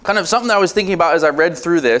kind of something that I was thinking about as I read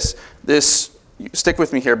through this, stick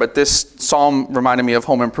with me here, but this psalm reminded me of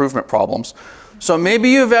home improvement problems. So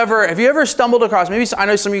maybe have you ever stumbled across, I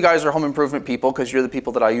know some of you guys are home improvement people because you're the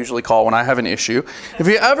people that I usually call when I have an issue. If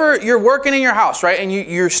you're working in your house, right, and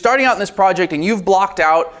you're starting out in this project and you've blocked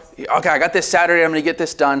out, okay, I got this Saturday, I'm going to get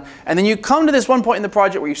this done. And then you come to this one point in the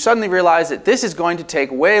project where you suddenly realize that this is going to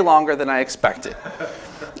take way longer than I expected.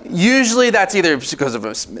 Usually that's either because of a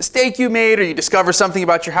mistake you made or you discover something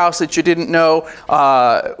about your house that you didn't know.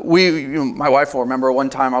 My wife will remember one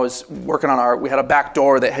time I was working on we had a back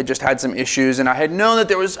door that had just had some issues, and I had known that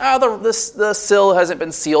there was, the sill hasn't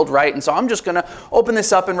been sealed right, and so I'm just going to open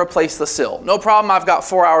this up and replace the sill. No problem, I've got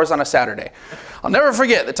 4 hours on a Saturday. I'll never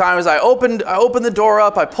forget the time as I opened the door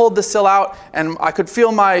up, I pulled the sill out, and I could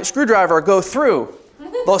feel my screwdriver go through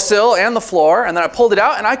the sill and the floor, and then I pulled it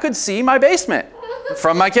out, and I could see my basement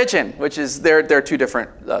from my kitchen, which is, they're two different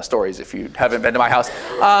stories if you haven't been to my house.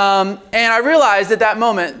 And I realized at that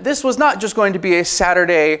moment, this was not just going to be a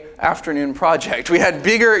Saturday afternoon project. We had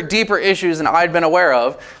bigger, deeper issues than I'd been aware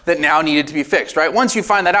of that now needed to be fixed, right? Once you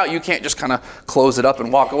find that out, you can't just kind of close it up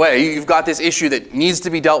and walk away. You've got this issue that needs to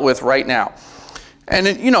be dealt with right now. And,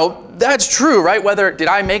 that's true, right? Did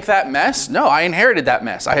I make that mess? No, I inherited that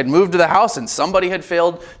mess. I had moved to the house and somebody had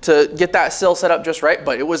failed to get that sill set up just right,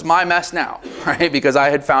 but it was my mess now, right? Because I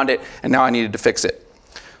had found it and now I needed to fix it.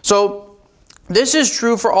 So this is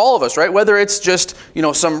true for all of us, right? Whether it's just,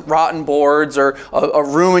 some rotten boards or a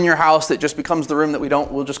room in your house that just becomes the room that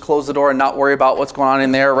we'll just close the door and not worry about what's going on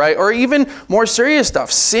in there, right? Or even more serious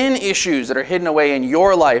stuff, sin issues that are hidden away in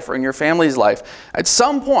your life or in your family's life. At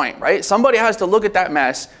some point, right, somebody has to look at that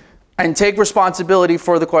mess and take responsibility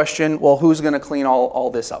for the question, well, who's going to clean all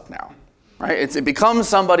this up now? Right? It becomes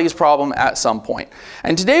somebody's problem at some point.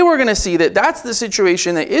 And today we're going to see that that's the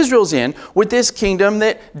situation that Israel's in with this kingdom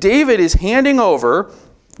that David is handing over,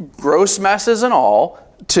 gross messes and all,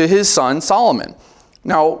 to his son Solomon.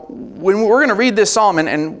 Now, when we're going to read this psalm,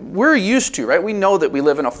 and we're used to, right? We know that we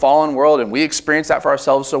live in a fallen world and we experience that for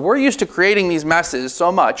ourselves. So we're used to creating these messes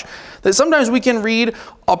so much that sometimes we can read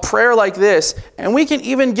a prayer like this and we can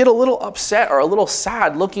even get a little upset or a little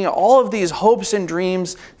sad looking at all of these hopes and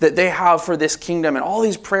dreams that they have for this kingdom and all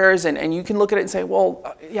these prayers. And you can look at it and say,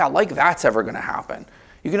 well, yeah, like that's ever going to happen.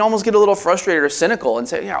 You can almost get a little frustrated or cynical and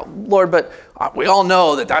say, yeah, Lord, but we all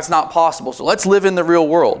know that that's not possible. So let's live in the real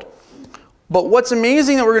world. But what's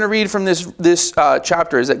amazing that we're going to read from this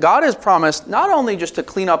chapter is that God has promised not only just to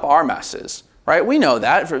clean up our messes, right? We know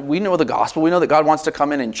that. We know the gospel. We know that God wants to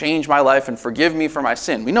come in and change my life and forgive me for my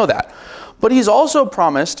sin. We know that. But he's also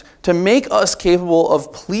promised to make us capable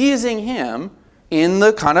of pleasing him in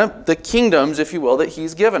the kingdoms, if you will, that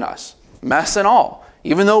he's given us. Mess and all.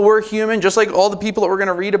 Even though we're human, just like all the people that we're going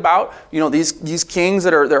to read about, these kings that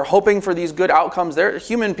they're hoping for these good outcomes, they're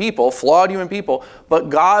human people, flawed human people, but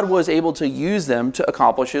God was able to use them to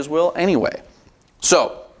accomplish his will anyway.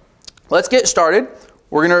 So, let's get started.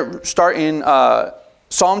 We're going to start in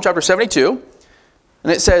Psalm chapter 72,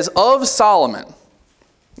 and it says, of Solomon.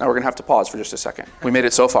 Now we're going to have to pause for just a second. We made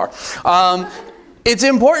it so far. It's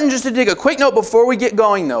important just to take a quick note before we get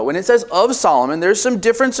going, though. When it says of Solomon, there's some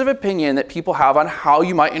difference of opinion that people have on how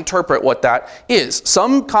you might interpret what that is.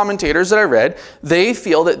 Some commentators that I read, they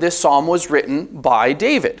feel that this psalm was written by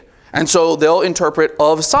David. And so they'll interpret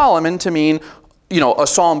of Solomon to mean, a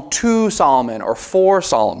psalm to Solomon or for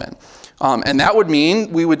Solomon. And that would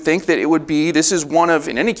mean, we would think that it would be, this is one of,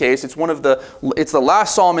 in any case, it's the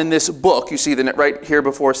last psalm in this book. You see that right here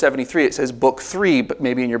before 73, it says book 3, but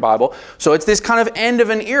maybe in your Bible. So it's this kind of end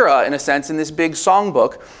of an era, in a sense, in this big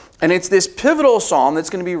songbook. And it's this pivotal psalm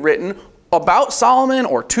that's going to be written about Solomon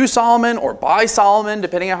or to Solomon or by Solomon,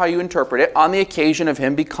 depending on how you interpret it, on the occasion of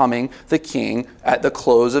him becoming the king at the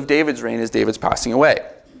close of David's reign as David's passing away.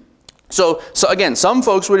 So again, some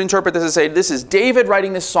folks would interpret this and say, this is David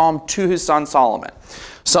writing this psalm to his son Solomon.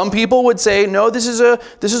 Some people would say, no, this is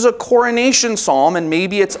a coronation psalm, and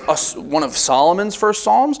maybe it's one of Solomon's first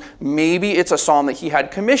psalms. Maybe it's a psalm that he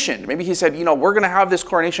had commissioned. Maybe he said, we're going to have this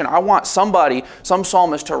coronation. I want some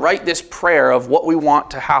psalmist to write this prayer of what we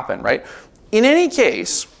want to happen, right? In any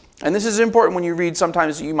case, and this is important when you read,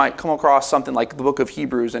 sometimes you might come across something like the book of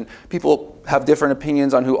Hebrews and people have different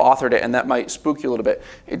opinions on who authored it, and that might spook you a little bit.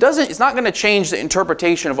 It's not going to change the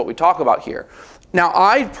interpretation of what we talk about here. Now,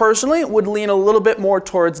 I personally would lean a little bit more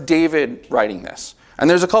towards David writing this. And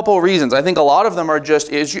there's a couple of reasons. I think a lot of them are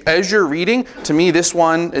just, as you're reading, to me this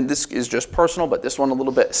one, and this is just personal, but this one a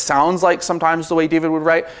little bit sounds like sometimes the way David would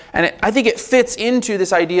write. And I think it fits into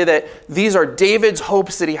this idea that these are David's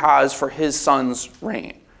hopes that he has for his son's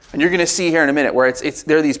reign. And you're going to see here in a minute where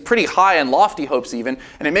there are these pretty high and lofty hopes even,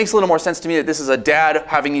 and it makes a little more sense to me that this is a dad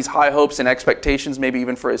having these high hopes and expectations, maybe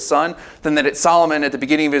even for his son, than that it's Solomon at the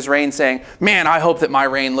beginning of his reign saying, man, I hope that my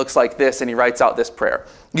reign looks like this, and he writes out this prayer.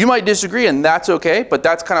 You might disagree, and that's okay, but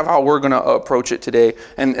that's kind of how we're going to approach it today.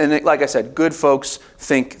 And like I said, good folks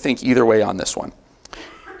think either way on this one.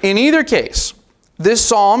 In either case, this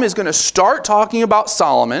psalm is going to start talking about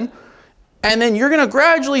Solomon, and then you're going to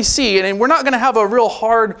gradually see, and we're not going to have a real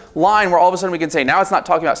hard line where all of a sudden we can say, now it's not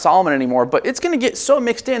talking about Solomon anymore, but it's going to get so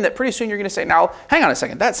mixed in that pretty soon you're going to say, now, hang on a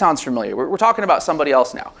second, that sounds familiar. We're talking about somebody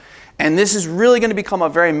else now. And this is really going to become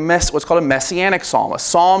what's called a messianic psalm, a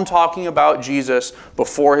psalm talking about Jesus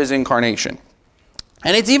before his incarnation.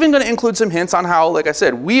 And it's even going to include some hints on how, like I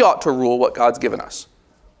said, we ought to rule what God's given us.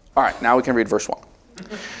 All right, now we can read verse 1.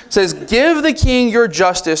 It says, give the king your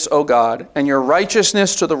justice, O God, and your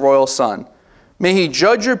righteousness to the royal son. May he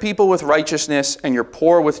judge your people with righteousness and your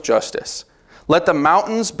poor with justice. Let the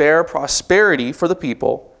mountains bear prosperity for the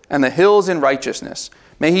people and the hills in righteousness.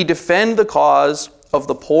 May he defend the cause of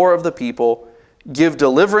the poor of the people, give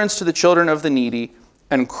deliverance to the children of the needy,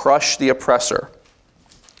 and crush the oppressor.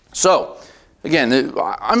 So, again,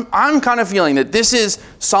 I'm kind of feeling that this is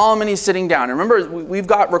Solomon. He's sitting down. And remember, we've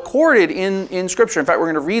got recorded in Scripture. In fact, we're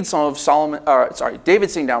going to read some of David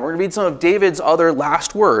sitting down. We're going to read some of David's other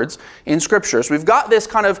last words in Scripture. So we've got this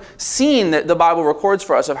kind of scene that the Bible records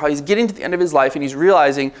for us of how he's getting to the end of his life and he's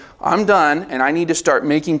realizing, I'm done and I need to start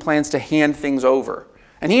making plans to hand things over.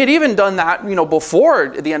 And he had even done that, before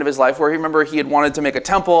the end of his life, where he had wanted to make a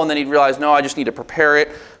temple and then he'd realized, no, I just need to prepare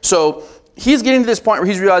it. So he's getting to this point where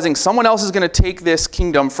he's realizing someone else is going to take this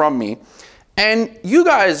kingdom from me. And you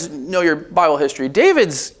guys know your Bible history.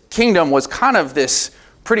 David's kingdom was kind of this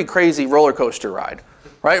pretty crazy roller coaster ride,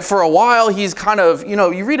 right? For a while, he's kind of,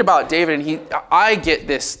 you read about David and I get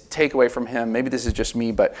this takeaway from him. Maybe this is just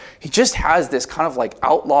me, but he just has this kind of like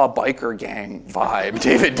outlaw biker gang vibe,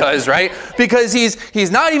 David does, right? Because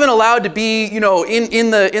he's not even allowed to be, in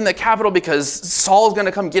the capital because Saul's going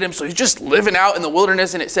to come get him. So he's just living out in the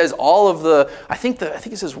wilderness, and it says all of I think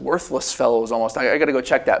it says worthless fellows almost. I got to go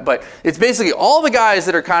check that. But it's basically all the guys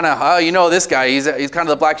that are kind of, this guy, he's kind of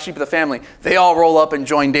the black sheep of the family. They all roll up and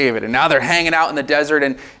join David. And now they're hanging out in the desert.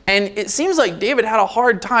 And it seems like David had a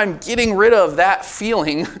hard time getting rid of that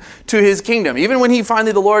feeling to his kingdom. Even when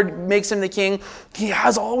the Lord makes him the king, he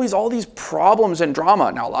has always all these problems and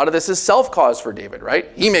drama. Now, a lot of this is self-caused for David, right?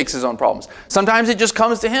 He makes his own problems. Sometimes it just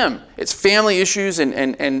comes to him. It's family issues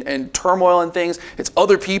and turmoil and things. It's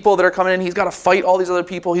other people that are coming in. He's got to fight all these other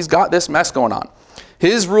people. He's got this mess going on.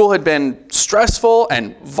 His rule had been stressful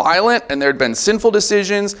and violent, and there had been sinful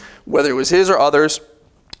decisions, whether it was his or others.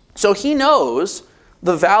 So he knows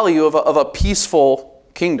the value of a peaceful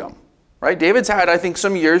kingdom. Right? David's had, I think,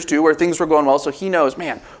 some years too where things were going well, so he knows,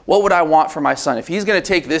 man, what would I want for my son? If he's going to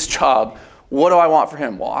take this job, what do I want for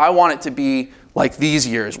him? Well, I want it to be like these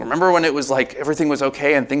years. Remember when it was like everything was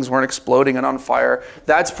okay and things weren't exploding and on fire?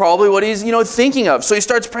 That's probably what he's, thinking of. So he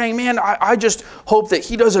starts praying, man, I just hope that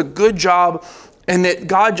he does a good job and that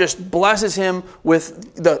God just blesses him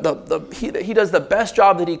with he does the best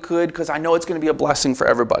job that he could, because I know it's going to be a blessing for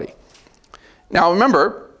everybody. Now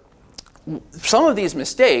remember, some of these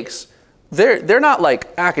mistakes, they're not like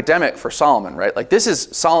academic for Solomon, right? Like this is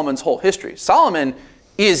Solomon's whole history. Solomon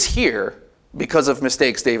is here because of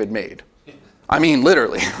mistakes David made. I mean,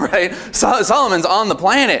 literally, right? Solomon's on the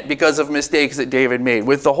planet because of mistakes that David made,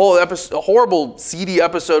 with the whole horrible, seedy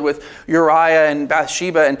episode with Uriah and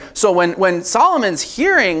Bathsheba. And so when Solomon's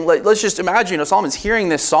hearing, let's just imagine, Solomon's hearing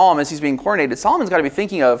this psalm as he's being coronated, Solomon's got to be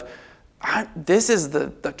thinking of, this is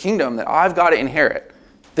the kingdom that I've got to inherit.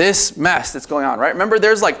 This mess that's going on, right? Remember,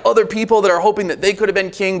 there's like other people that are hoping that they could have been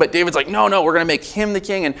king, but David's like, no, we're going to make him the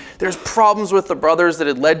king. And there's problems with the brothers that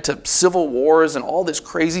had led to civil wars and all this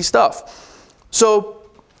crazy stuff. So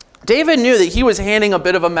David knew that he was handing a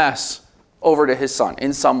bit of a mess over to his son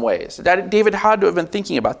in some ways. David had to have been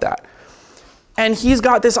thinking about that. And he's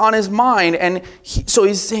got this on his mind. And so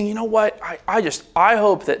he's saying, you know what? I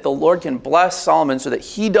hope that the Lord can bless Solomon so that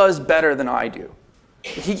he does better than I do.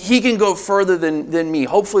 He can go further than me.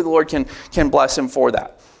 Hopefully the Lord can bless him for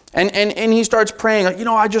that. And he starts praying,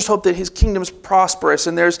 I just hope that his kingdom's prosperous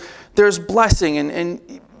and there's blessing and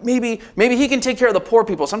maybe he can take care of the poor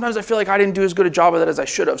people. Sometimes I feel like I didn't do as good a job of that as I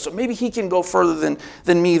should have. So maybe he can go further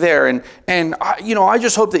than me there. And I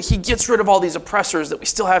just hope that he gets rid of all these oppressors that we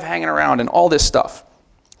still have hanging around and all this stuff.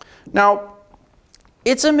 Now,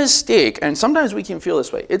 it's a mistake, and sometimes we can feel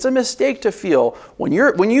this way. It's a mistake to feel when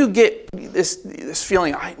you get this this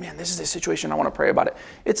feeling, man, this is the situation, I want to pray about it.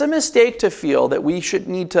 It's a mistake to feel that we should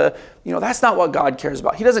need to, that's not what God cares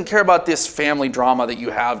about. He doesn't care about this family drama that you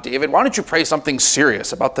have, David. Why don't you pray something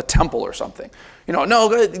serious about the temple or something?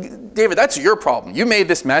 No, David, that's your problem. You made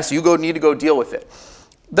this mess. You need to go deal with it.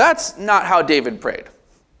 That's not how David prayed.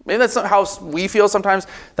 Maybe that's not how we feel sometimes.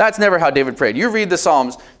 That's never how David prayed. You read the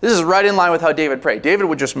Psalms. This is right in line with how David prayed. David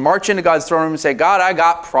would just march into God's throne room and say, God, I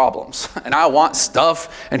got problems, and I want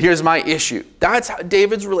stuff, and here's my issue. That's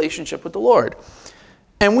David's relationship with the Lord.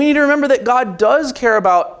 And we need to remember that God does care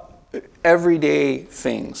about everyday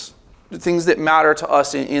things, the things that matter to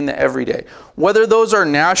us in the everyday. Whether those are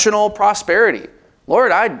national prosperity.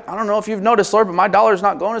 Lord, I don't know if you've noticed, Lord, but my dollar's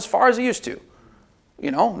not going as far as it used to.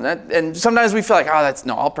 And sometimes we feel like,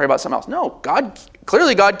 I'll pray about something else. No,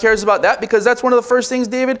 clearly God cares about that, because that's one of the first things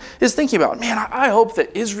David is thinking about. Man, I hope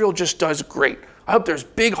that Israel just does great. I hope there's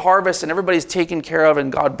big harvest and everybody's taken care of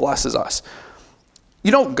and God blesses us.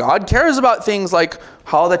 God cares about things like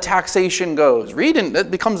how the taxation goes. That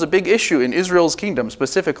becomes a big issue in Israel's kingdom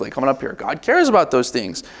specifically coming up here. God cares about those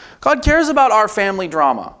things. God cares about our family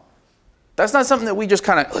drama. That's not something that we just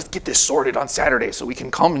kind of, let's get this sorted on Saturday so we can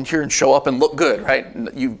come in here and show up and look good, right?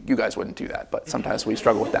 You guys wouldn't do that, but sometimes we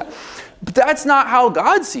struggle with that. But that's not how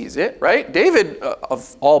God sees it, right? David,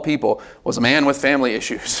 of all people, was a man with family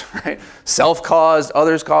issues, right? Self-caused,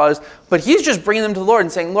 others caused. But he's just bringing them to the Lord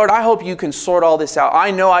and saying, Lord, I hope you can sort all this out.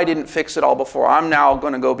 I know I didn't fix it all before. I'm now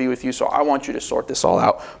going to go be with you, so I want you to sort this all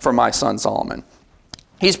out for my son Solomon.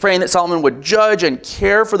 He's praying that Solomon would judge and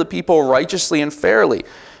care for the people righteously and fairly.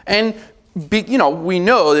 And we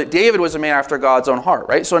know that David was a man after God's own heart,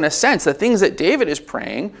 right? So in a sense, the things that David is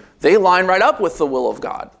praying, they line right up with the will of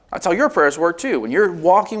God. That's how your prayers work too. When you're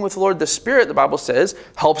walking with the Lord, the Spirit, the Bible says,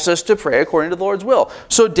 helps us to pray according to the Lord's will.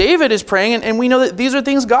 So David is praying, and we know that these are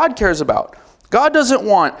things God cares about. God doesn't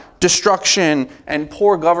want destruction and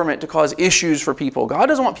poor government to cause issues for people. God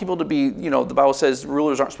doesn't want people to be, the Bible says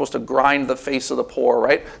rulers aren't supposed to grind the face of the poor,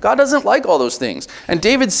 right? God doesn't like all those things. And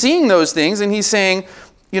David's seeing those things, and he's saying,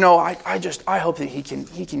 I hope that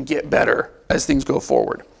he can get better as things go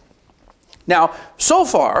forward. Now, so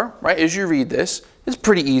far, right, as you read this, it's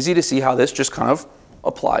pretty easy to see how this just kind of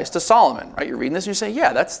applies to Solomon, right? You're reading this and you say,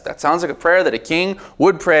 yeah, that sounds like a prayer that a king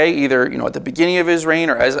would pray either, at the beginning of his reign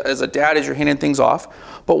or as a dad as you're handing things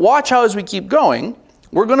off. But watch how as we keep going,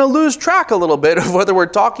 we're going to lose track a little bit of whether we're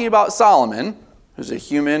talking about Solomon, who's a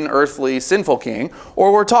human, earthly, sinful king,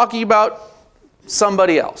 or we're talking about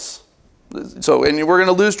somebody else. So, and we're going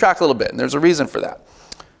to lose track a little bit, and there's a reason for that.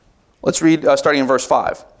 Let's read starting in verse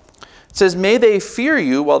 5. It says, may they fear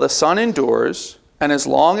you while the sun endures, and as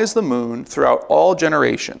long as the moon throughout all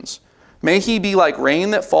generations. May he be like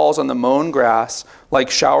rain that falls on the mown grass, like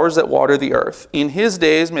showers that water the earth. In his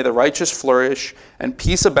days may the righteous flourish, and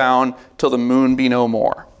peace abound till the moon be no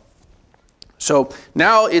more. So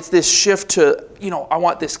now it's this shift to, I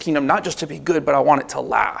want this kingdom not just to be good, but I want it to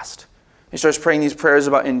last. He starts praying these prayers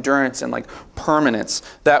about endurance and like permanence.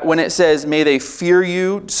 That when it says, may they fear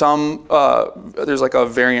you, there's like a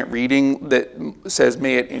variant reading that says,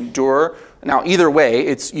 may it endure. Now, either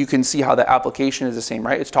way, you can see how the application is the same,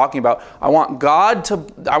 right? It's talking about, I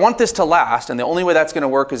want this to last, and the only way that's going to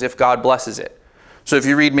work is if God blesses it. So if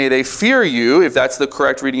you read, may they fear you, if that's the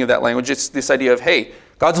correct reading of that language, it's this idea of, hey,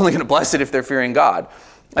 God's only going to bless it if they're fearing God.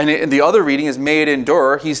 And the other reading is, may it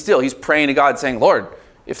endure. He's praying to God saying, Lord,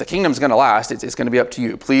 if the kingdom's going to last, it's going to be up to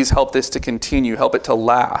you. Please help this to continue. Help it to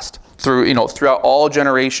last throughout all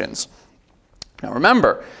generations. Now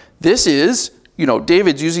remember, this is,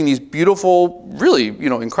 David's using these beautiful, really,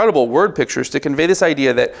 incredible word pictures to convey this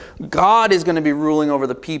idea that God is going to be ruling over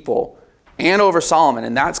the people and over Solomon,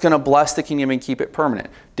 and that's going to bless the kingdom and keep it permanent.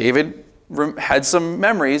 David had some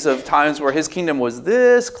memories of times where his kingdom was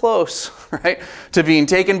this close, right, to being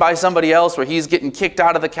taken by somebody else, where he's getting kicked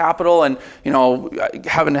out of the capital and,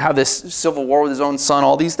 having to have this civil war with his own son,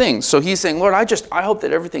 all these things. So he's saying, Lord, I hope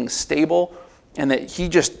that everything's stable and that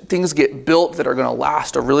things get built that are going to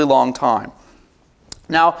last a really long time.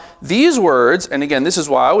 Now, these words, and again, this is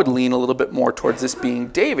why I would lean a little bit more towards this being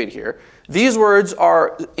David here. These words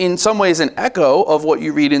are in some ways an echo of what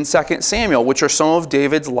you read in 2 Samuel, which are some of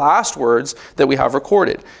David's last words that we have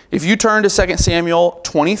recorded. If you turn to 2 Samuel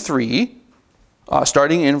 23,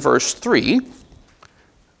 starting in verse 3.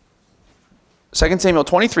 2 Samuel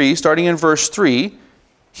 23, starting in verse 3,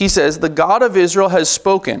 he says, the God of Israel has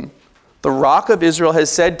spoken. The rock of Israel has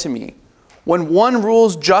said to me, when one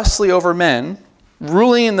rules justly over men,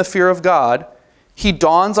 ruling in the fear of God, he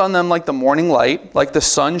dawns on them like the morning light, like the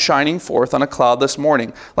sun shining forth on a cloudless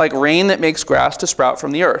morning, like rain that makes grass to sprout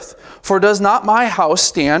from the earth. For does not my house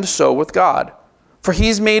stand so with God? For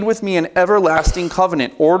he's made with me an everlasting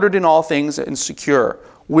covenant, ordered in all things and secure.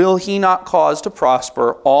 Will he not cause to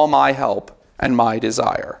prosper all my help and my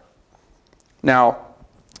desire? Now,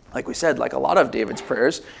 like we said, like a lot of David's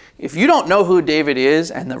prayers, if you don't know who David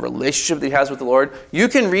is and the relationship that he has with the Lord, you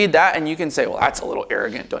can read that and you can say, well, that's a little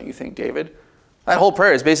arrogant, don't you think, David? That whole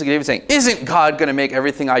prayer is basically David saying, isn't God going to make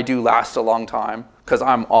everything I do last a long time because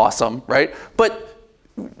I'm awesome, right? But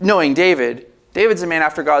knowing David, David's a man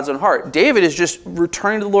after God's own heart. David is just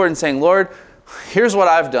returning to the Lord and saying, Lord, here's what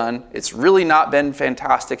I've done. It's really not been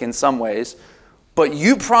fantastic in some ways, but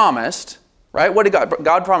you promised, right? What did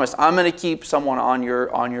God promised? I'm going to keep someone on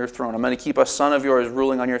your throne. I'm going to keep a son of yours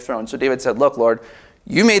ruling on your throne. So David said, look, Lord,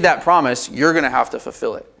 you made that promise. You're going to have to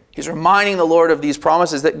fulfill it. He's reminding the Lord of these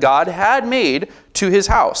promises that God had made to his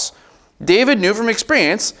house. David knew from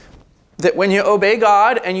experience that when you obey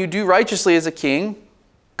God and you do righteously as a king,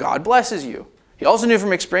 God blesses you. He also knew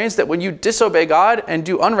from experience that when you disobey God and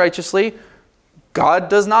do unrighteously, God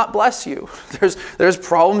does not bless you. There's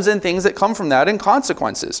problems and things that come from that and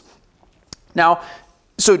consequences. Now,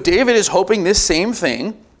 so David is hoping this same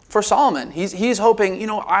thing for Solomon. He's hoping,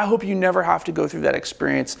 I hope you never have to go through that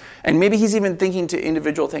experience. And maybe he's even thinking to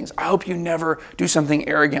individual things. I hope you never do something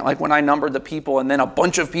arrogant, like when I numbered the people and then a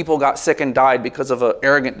bunch of people got sick and died because of an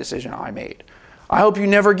arrogant decision I made. I hope you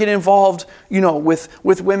never get involved,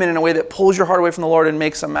 with women in a way that pulls your heart away from the Lord and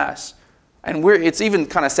makes a mess. And it's even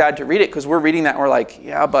kind of sad to read it because we're reading that and we're like,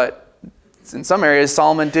 yeah, but in some areas,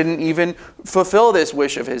 Solomon didn't even fulfill this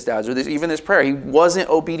wish of his dad's or even this prayer. He wasn't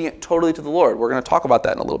obedient totally to the Lord. We're going to talk about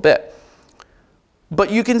that in a little bit.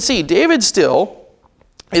 But you can see David still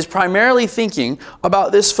is primarily thinking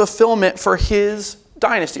about this fulfillment for his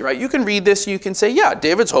dynasty, right? You can read this and you can say, yeah,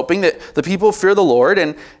 David's hoping that the people fear the Lord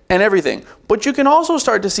and everything. But you can also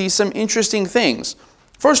start to see some interesting things.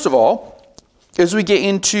 First of all, as we get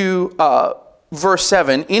into verse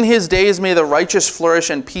 7, in his days may the righteous flourish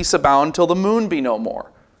and peace abound till the moon be no more.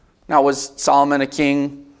 Now, was Solomon a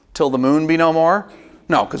king till the moon be no more?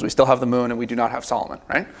 No, because we still have the moon and we do not have Solomon,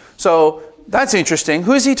 right? So that's interesting.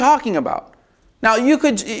 Who is he talking about? Now,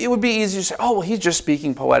 it would be easy to say, oh, well, he's just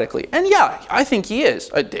speaking poetically. And yeah, I think he is.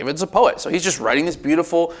 David's a poet, so he's just writing this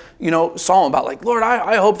beautiful, psalm about like, Lord,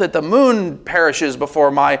 I hope that the moon perishes before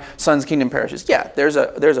my son's kingdom perishes. Yeah, there's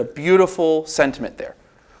a beautiful sentiment there.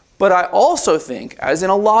 But I also think, as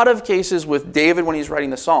in a lot of cases with David when he's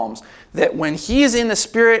writing the Psalms, that when he is in the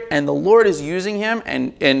Spirit and the Lord is using him,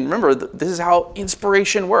 and remember, this is how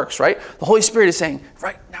inspiration works, right? The Holy Spirit is saying,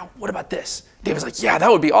 right, now what about this? David's like, yeah,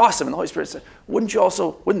 that would be awesome. And the Holy Spirit said,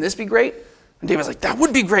 wouldn't this be great? And David's like, that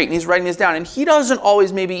would be great. And he's writing this down. And he doesn't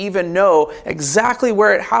always maybe even know exactly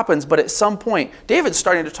where it happens, but at some point, David's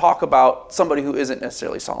starting to talk about somebody who isn't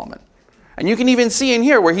necessarily Solomon. And you can even see in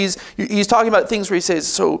here where he's talking about things where he says,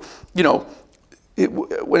 so,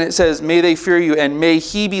 when it says, may they fear you, and may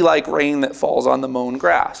he be like rain that falls on the mown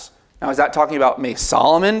grass. Now, is that talking about may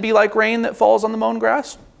Solomon be like rain that falls on the mown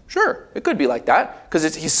grass? Sure, it could be like that,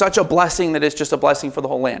 because he's such a blessing that it's just a blessing for the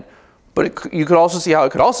whole land. But you could also see how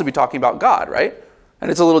it could also be talking about God, right? And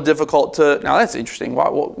it's a little difficult to, now that's interesting.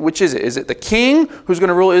 Which is it? Is it the king who's going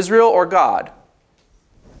to rule Israel or God?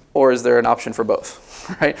 Or is there an option for both?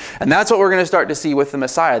 Right? And that's what we're going to start to see with the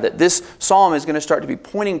Messiah, that this psalm is going to start to be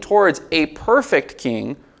pointing towards a perfect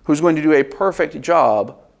king who's going to do a perfect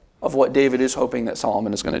job of what David is hoping that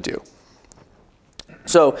Solomon is going to do.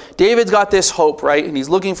 So David's got this hope, right? And he's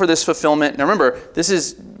looking for this fulfillment. Now remember,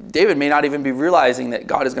 David may not even be realizing that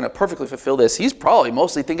God is going to perfectly fulfill this. He's probably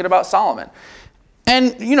mostly thinking about Solomon.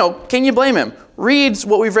 And, can you blame him? Reads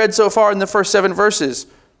what we've read so far in the first 7 verses.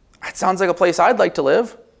 That sounds like a place I'd like to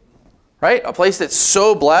live. Right? A place that's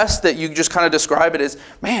so blessed that you just kind of describe it as,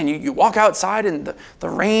 man, you walk outside and the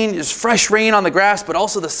rain is fresh rain on the grass, but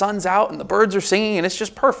also the sun's out and the birds are singing and it's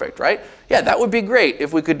just perfect, right? Yeah, that would be great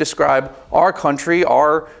if we could describe our country,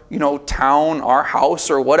 our, town, our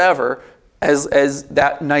house or whatever as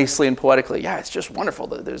that nicely and poetically. Yeah, it's just wonderful.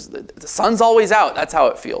 The sun's always out. That's how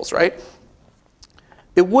it feels, right?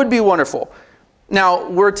 It would be wonderful. Now,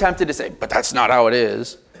 we're tempted to say, but that's not how it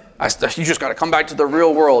is. You just got to come back to the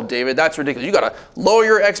real world, David. That's ridiculous. You got to lower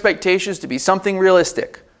your expectations to be something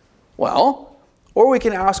realistic. Well, or we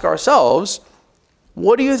can ask ourselves,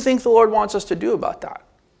 what do you think the Lord wants us to do about that?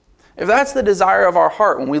 If that's the desire of our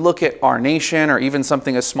heart, when we look at our nation or even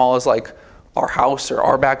something as small as like our house or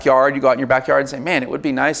our backyard, you go out in your backyard and say, man, it would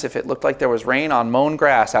be nice if it looked like there was rain on mown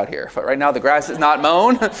grass out here. But right now the grass is not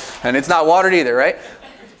mown and it's not watered either, right?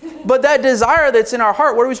 But that desire that's in our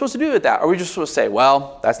heart, what are we supposed to do with that? Are we just supposed to say,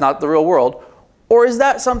 well, that's not the real world? Or is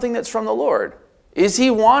that something that's from the Lord? Is he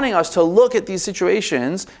wanting us to look at these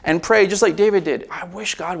situations and pray just like David did? I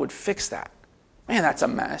wish God would fix that. man, that's a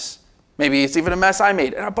mess. Maybe it's even a mess I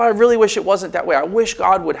made, but I really wish it wasn't that way. I wish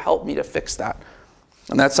God would help me to fix that.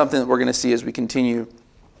 And that's something that we're going to see as we continue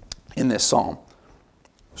in this psalm.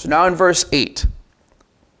 So now in verse 8,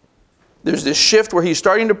 there's this shift where he's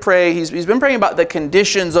starting to pray. He's been praying about the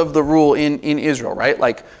conditions of the rule in Israel, right?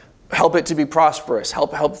 Like, help it to be prosperous,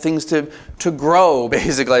 help things to grow,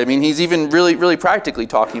 basically. I mean, he's even really, really practically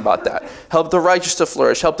talking about that. Help the righteous to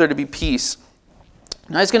flourish, help there to be peace.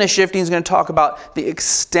 Now he's going to shift, and he's going to talk about the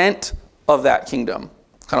extent of that kingdom,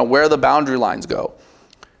 kind of where the boundary lines go.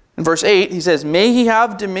 In verse 8, he says, may he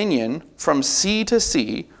have dominion from sea to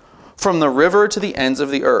sea, from the river to the ends of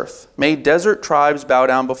the earth. May desert tribes bow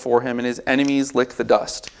down before him, and his enemies lick the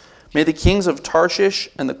dust. May the kings of Tarshish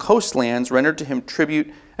and the coastlands render to him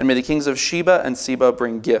tribute, and may the kings of Sheba and Seba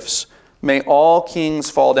bring gifts. May all kings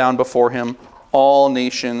fall down before him, all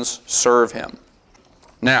nations serve him.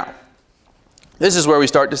 Now, this is where we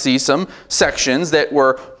start to see some sections that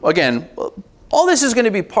were, again, all this is going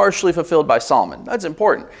to be partially fulfilled by Solomon. That's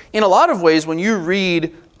important. In a lot of ways, when you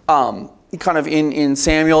read kind of in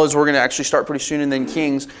Samuel, as we're going to actually start pretty soon, and then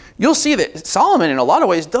Kings, you'll see that Solomon, in a lot of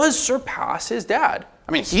ways, does surpass his dad.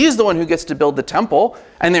 I mean, he's the one who gets to build the temple,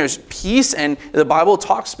 and there's peace, and the Bible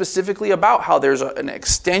talks specifically about how there's an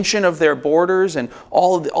extension of their borders, and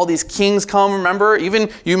all these kings come, remember? Even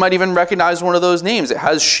you might even recognize one of those names. It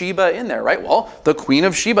has Sheba in there, right? Well, the Queen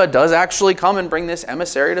of Sheba does actually come and bring this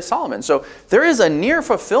emissary to Solomon. So there is a near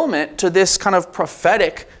fulfillment to this kind of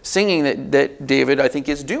prophetic singing that David, I think,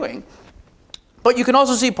 is doing. But you can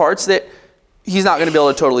also see parts that he's not going to be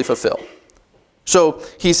able to totally fulfill. So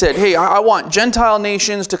he said, hey, I want Gentile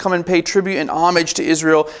nations to come and pay tribute and homage to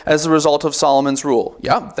Israel as a result of Solomon's rule.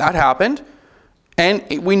 Yeah, that happened.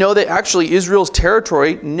 And we know that actually Israel's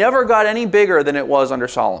territory never got any bigger than it was under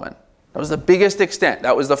Solomon. That was the biggest extent.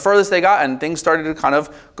 That was the furthest they got, and things started to kind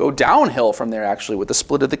of go downhill from there, actually, with the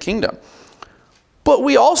split of the kingdom. But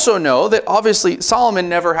we also know that obviously Solomon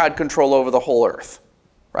never had control over the whole earth,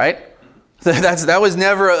 right? That was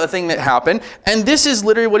never a thing that happened. And this is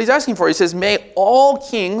literally what he's asking for. He says, may all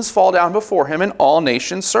kings fall down before him and all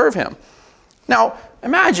nations serve him. Now,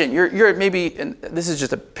 imagine, you're maybe, and this is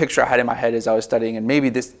just a picture I had in my head as I was studying, and maybe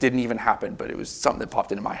this didn't even happen, but it was something that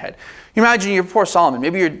popped into my head. You imagine your poor Solomon.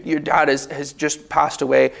 Maybe your dad has just passed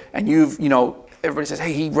away, and everybody says,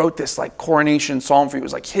 hey, he wrote this like coronation psalm for you. It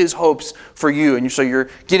was like his hopes for you. And so you're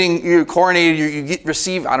coronated, you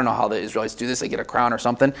receive, I don't know how the Israelites do this, they get a crown or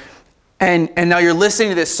something. And now you're listening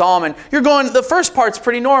to this psalm, and you're going, the first part's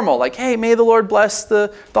pretty normal. Like, hey, may the Lord bless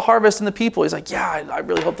the harvest and the people. He's like, yeah, I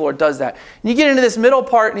really hope the Lord does that. And you get into this middle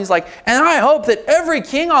part, and he's like, and I hope that every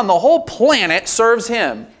king on the whole planet serves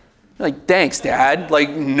him. You're like, thanks, Dad.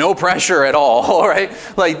 Like, no pressure at all, right?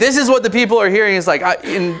 Like, this is what the people are hearing. It's like,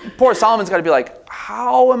 and poor Solomon's got to be like,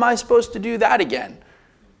 how am I supposed to do that again?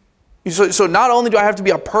 So not only do I have to be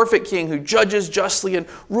a perfect king who judges justly and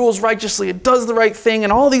rules righteously and does the right thing,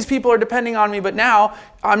 and all these people are depending on me, but now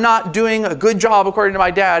I'm not doing a good job according to my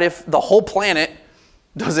dad if the whole planet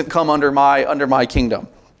doesn't come under my kingdom.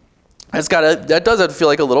 That does have to feel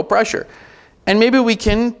like a little pressure. And maybe we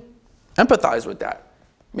can empathize with that.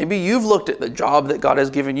 Maybe you've looked at the job that God has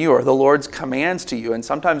given you or the Lord's commands to you, and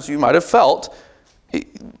sometimes you might have felt,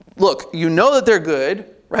 look, you know that they're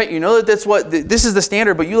good, right? You know that this is the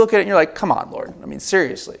standard, but you look at it and you're like, come on, Lord. I mean,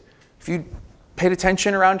 seriously. If you paid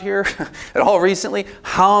attention around here at all recently,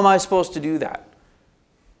 how am I supposed to do that?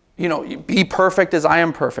 Be perfect as I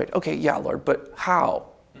am perfect. Okay, yeah, Lord, but how?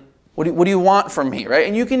 What do you want from me, right?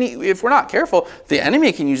 And you can, if we're not careful, the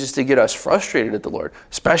enemy can use this to get us frustrated at the Lord,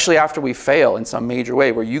 especially after we fail in some major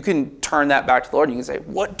way, where you can turn that back to the Lord and you can say,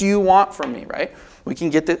 what do you want from me, right? We can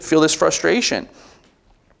feel this frustration.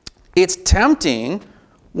 It's tempting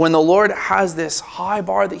when the Lord has this high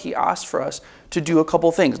bar that he asks for us to do a couple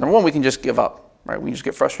things. Number one, we can just give up, right? We just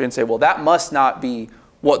get frustrated and say, well, that must not be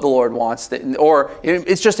what the Lord wants, or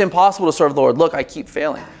it's just impossible to serve the Lord. Look, I keep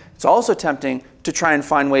failing. It's also tempting to try and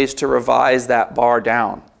find ways to revise that bar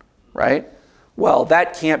down, right? Well,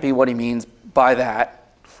 that can't be what he means by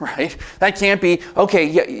that, right? That can't be, okay,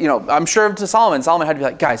 yeah, I'm sure to Solomon had to be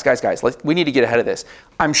like, guys, we need to get ahead of this.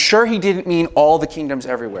 I'm sure he didn't mean all the kingdoms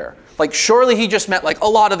everywhere. Like, surely he just meant like a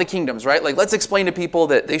lot of the kingdoms, right? Like, let's explain to people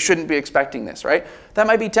that they shouldn't be expecting this, right? That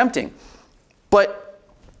might be tempting. But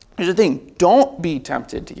here's the thing, don't be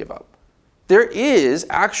tempted to give up. There is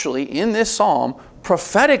actually in this psalm,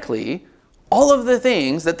 prophetically, all of the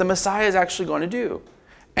things that the Messiah is actually going to do.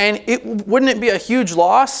 And wouldn't it be a huge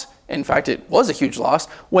loss? In fact, it was a huge loss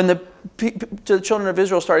when the children of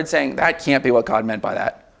Israel started saying, that can't be what God meant by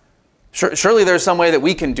that. Surely there's some way that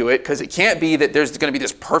we can do it, because it can't be that there's going to be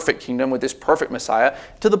this perfect kingdom with this perfect Messiah,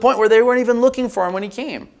 to the point where they weren't even looking for him when he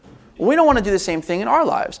came. We don't want to do the same thing in our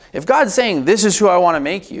lives. If God's saying, this is who I want to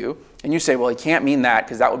make you, and you say, well, he can't mean that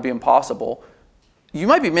because that would be impossible, you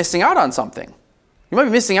might be missing out on something. You might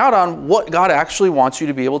be missing out on what God actually wants you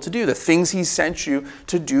to be able to do, the things he sent you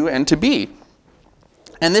to do and to be.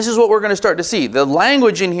 And this is what we're going to start to see. The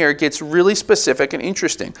language in here gets really specific and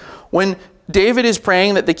interesting. When David is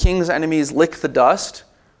praying that the king's enemies lick the dust,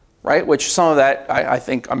 right, which some of that,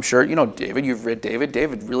 I'm sure, David, you've read David.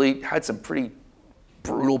 David really had some pretty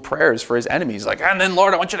brutal prayers for his enemies. Like, and then,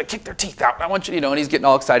 Lord, I want you to kick their teeth out. I want you, and he's getting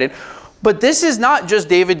all excited. But this is not just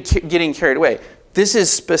David getting carried away. This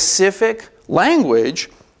is specific language,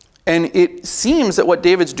 and it seems that what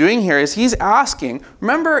David's doing here is he's asking,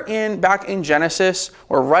 remember back in Genesis,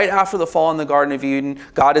 or right after the fall in the Garden of Eden,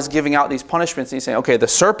 God is giving out these punishments, and he's saying, okay, the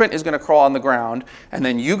serpent is going to crawl on the ground, and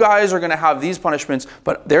then you guys are going to have these punishments,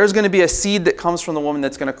 but there's going to be a seed that comes from the woman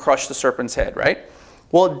that's going to crush the serpent's head, right?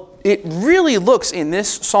 Well, it really looks in this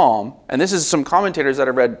psalm, and this is some commentators that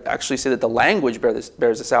I read actually say that the language bears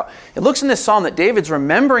this out. It looks in this psalm that David's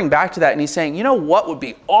remembering back to that, and he's saying, you know what would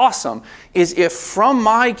be awesome is if from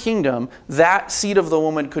my kingdom that seed of the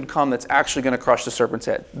woman could come that's actually going to crush the serpent's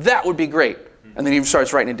head. That would be great. And then he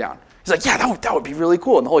starts writing it down. He's like, yeah, that would be really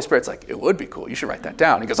cool. And the Holy Spirit's like, it would be cool. You should write that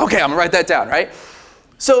down. He goes, okay, I'm going to write that down, right?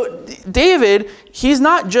 So David, he's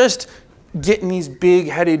not just getting these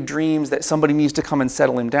big-headed dreams that somebody needs to come and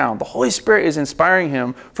settle him down. The Holy Spirit is inspiring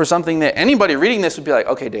him for something that anybody reading this would be like,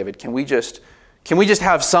 okay, David, can we just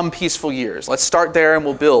have some peaceful years? Let's start there and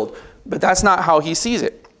we'll build. But that's not how he sees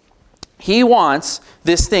it. He wants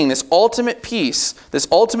this thing, this ultimate peace, this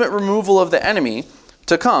ultimate removal of the enemy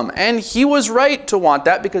to come. And he was right to want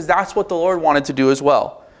that, because that's what the Lord wanted to do as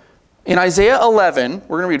well. In Isaiah 11,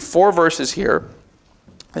 we're going to read 4 verses here.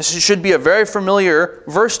 This should be a very familiar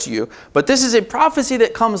verse to you, but this is a prophecy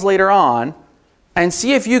that comes later on, and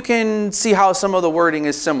see if you can see how some of the wording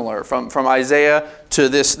is similar from Isaiah to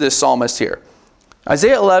this psalmist here.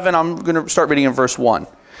 Isaiah 11, I'm going to start reading in verse 1. It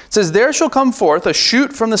says, there shall come forth a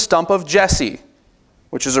shoot from the stump of Jesse,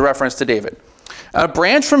 which is a reference to David. A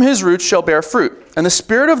branch from his roots shall bear fruit, and the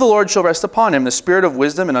Spirit of the Lord shall rest upon him, the Spirit of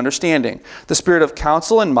wisdom and understanding, the Spirit of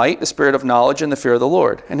counsel and might, the Spirit of knowledge and the fear of the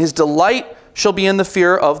Lord. And his delight shall be in the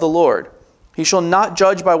fear of the Lord. He shall not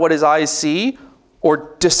judge by what his eyes see,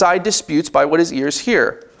 or decide disputes by what his ears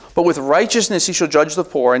hear. But with righteousness he shall judge the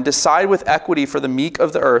poor, and decide with equity for the meek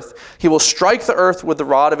of the earth. He will strike the earth with the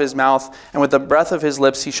rod of his mouth, and with the breath of his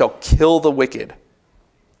lips he shall kill the wicked.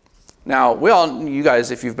 Now, you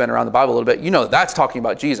guys, if you've been around the Bible a little bit, you know that's talking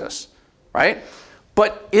about Jesus, right?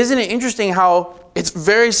 But isn't it interesting how it's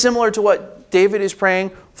very similar to what David is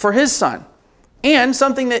praying for his son? And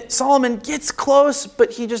something that Solomon gets close,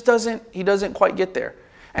 but he doesn't quite get there.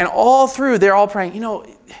 And all through, they're all praying,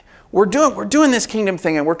 we're doing this kingdom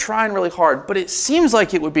thing, and we're trying really hard, but it seems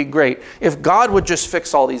like it would be great if God would just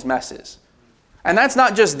fix all these messes. And that's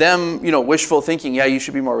not just them, wishful thinking, yeah, you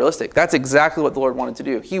should be more realistic. That's exactly what the Lord wanted to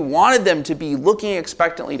do. He wanted them to be looking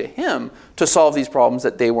expectantly to him to solve these problems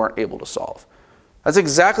that they weren't able to solve. That's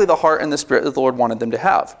exactly the heart and the spirit that the Lord wanted them to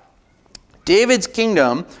have. David's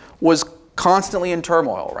kingdom was constantly in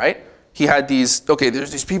turmoil, right? He had there's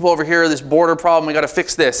these people over here, this border problem, we got to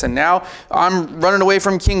fix this. And now I'm running away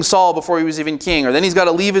from King Saul before he was even king. Or then he's got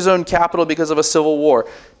to leave his own capital because of a civil war.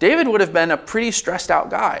 David would have been a pretty stressed out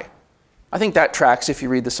guy. I think that tracks if you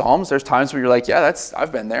read the Psalms. There's times where you're like, yeah,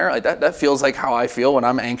 I've been there. Like that feels like how I feel when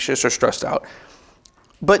I'm anxious or stressed out.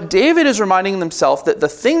 But David is reminding himself that the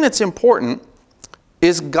thing that's important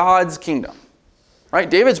is God's kingdom, right?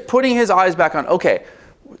 David's putting his eyes back on, okay,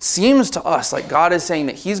 it seems to us like God is saying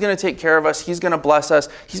that he's going to take care of us. He's going to bless us.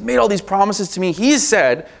 He's made all these promises to me. He's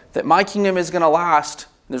said that my kingdom is going to last.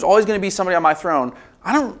 There's always going to be somebody on my throne.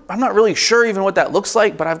 I'm not really sure even what that looks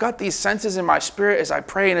like, but I've got these senses in my spirit as I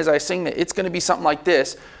pray and as I sing that it's going to be something like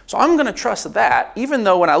this. So I'm going to trust that, even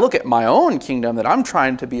though when I look at my own kingdom that I'm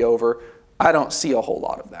trying to be over, I don't see a whole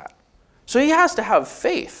lot of that. So he has to have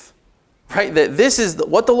faith, right? That this is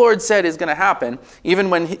what the Lord said is going to happen, even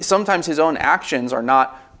when sometimes his own actions are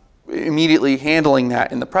not immediately handling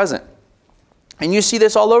that in the present. And you see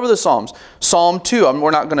this all over the Psalms. Psalm 2, we're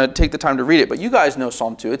not going to take the time to read it, but you guys know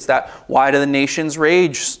Psalm 2. It's that why do the nations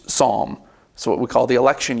rage psalm. It's what we call the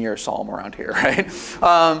election year psalm around here, right?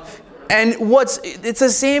 And it's the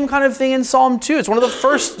same kind of thing in Psalm 2. It's one of the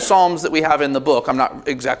first psalms that we have in the book. I'm not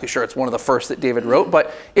exactly sure it's one of the first that David wrote,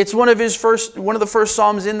 but it's one of the first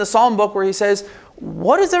psalms in the Psalm book where he says,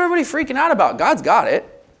 what is everybody freaking out about? God's got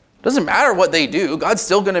it. Doesn't matter what they do, God's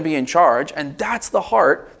still going to be in charge. And that's the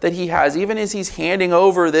heart that he has, even as he's handing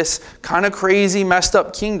over this kind of crazy, messed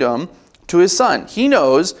up kingdom to his son. He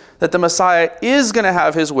knows that the Messiah is going to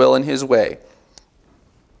have his will and his way.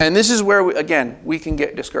 And this is where, we can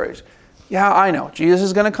get discouraged. Yeah, I know. Jesus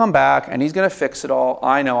is going to come back and he's going to fix it all.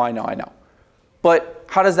 I know. But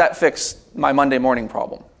how does that fix my Monday morning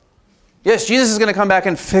problem? Yes, Jesus is going to come back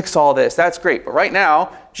and fix all this. That's great. But right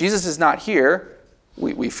now, Jesus is not here.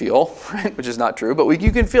 We feel, right? Which is not true, but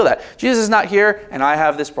you can feel that. Jesus is not here and I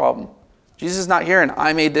have this problem. Jesus is not here and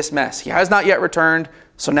I made this mess. He has not yet returned,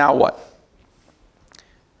 so now what?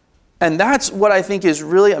 And that's what I think is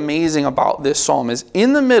really amazing about this psalm, is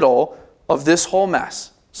in the middle of this whole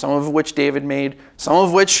mess, some of which David made, some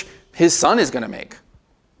of which his son is going to make.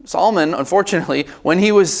 Solomon, unfortunately, when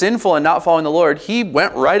he was sinful and not following the Lord, he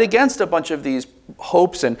went right against a bunch of these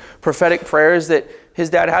hopes and prophetic prayers that his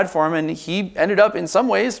dad had for him, and he ended up in some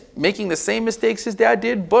ways making the same mistakes his dad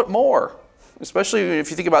did, but more. Especially if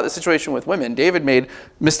you think about the situation with women. David made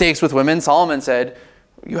mistakes with women. Solomon said,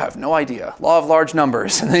 you have no idea. Law of large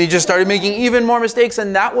numbers. And then he just started making even more mistakes,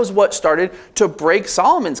 and that was what started to break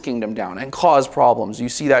Solomon's kingdom down and cause problems. You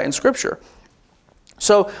see that in Scripture.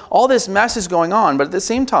 So all this mess is going on, but at the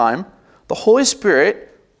same time, the Holy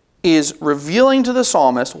Spirit is revealing to the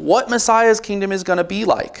psalmist what Messiah's kingdom is going to be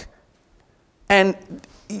like. And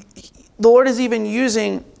the Lord is even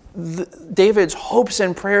using David's hopes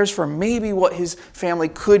and prayers for maybe what his family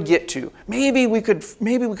could get to. Maybe we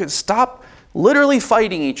could stop literally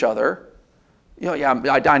fighting each other.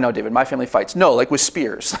 I know, David, my family fights. No, like with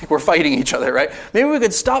spears, like we're fighting each other, right? Maybe we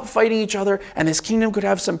could stop fighting each other and this kingdom could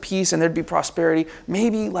have some peace and there'd be prosperity.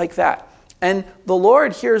 Maybe like that. And the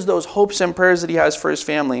Lord hears those hopes and prayers that he has for his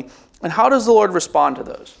family. And how does the Lord respond to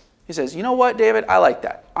those? He says, you know what, David, I like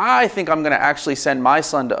that. I think I'm going to actually send my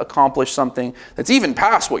son to accomplish something that's even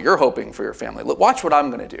past what you're hoping for your family. Look, watch what I'm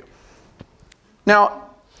going to do.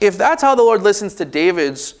 Now, if that's how the Lord listens to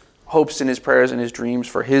David's hopes and his prayers and his dreams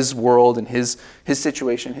for his world and his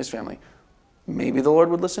situation, his family, maybe the Lord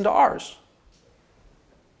would listen to ours.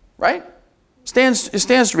 Right? It stands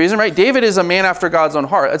to reason, right? David is a man after God's own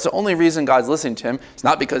heart. That's the only reason God's listening to him. It's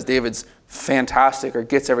not because David's fantastic or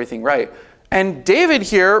gets everything right. And David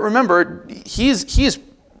here, remember, he's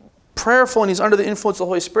prayerful and he's under the influence of the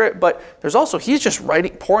Holy Spirit, but there's also, he's just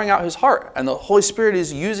pouring out his heart, and the Holy Spirit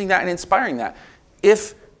is using that and inspiring that.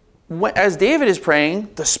 As David is praying,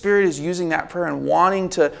 the Spirit is using that prayer and wanting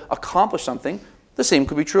to accomplish something, the same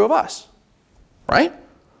could be true of us, right?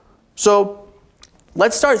 So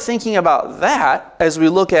let's start thinking about that as we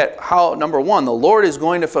look at how, number one, the Lord is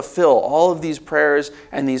going to fulfill all of these prayers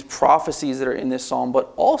and these prophecies that are in this psalm,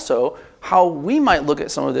 but also how we might look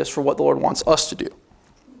at some of this for what the Lord wants us to do.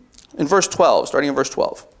 In verse 12, starting in verse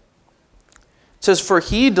 12, it says, "For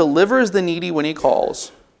he delivers the needy when he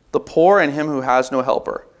calls, the poor and him who has no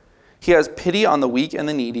helper. He has pity on the weak and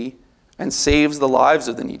the needy, and saves the lives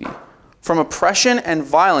of the needy. From oppression and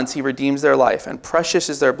violence he redeems their life, and precious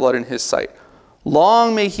is their blood in his sight.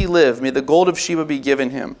 Long may he live, may the gold of Sheba be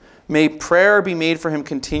given him. May prayer be made for him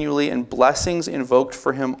continually, and blessings invoked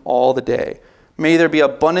for him all the day. May there be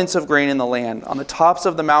abundance of grain in the land. On the tops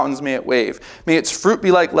of the mountains may it wave. May its fruit be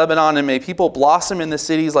like Lebanon, and may people blossom in the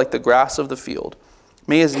cities like the grass of the field.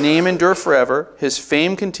 May his name endure forever, his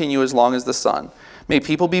fame continue as long as the sun. May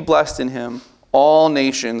people be blessed in him. All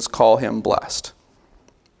nations call him blessed."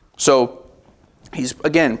 So he's,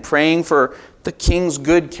 again, praying for the king's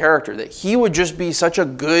good character, that he would just be such a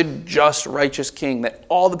good, just, righteous king, that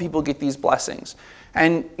all the people get these blessings.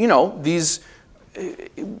 And,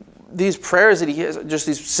 these prayers that he has, just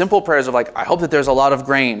these simple prayers of like, I hope that there's a lot of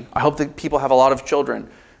grain. I hope that people have a lot of children.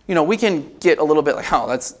 We can get a little bit like, oh,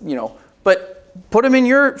 that's, but put them in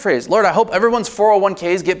your phrase. Lord, I hope everyone's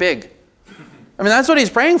 401ks get big. I mean, that's what he's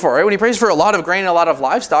praying for, right? When he prays for a lot of grain and a lot of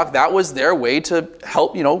livestock, that was their way to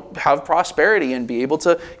help, have prosperity and be able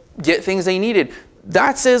to get things they needed.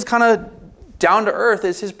 That's as kind of down to earth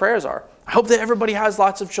as his prayers are. I hope that everybody has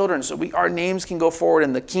lots of children so our names can go forward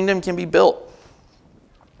and the kingdom can be built.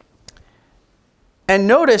 And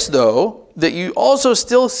notice, though, that you also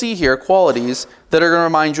still see here qualities that are going to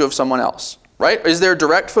remind you of someone else, right? Is there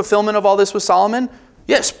direct fulfillment of all this with Solomon?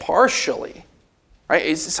 Yes, partially,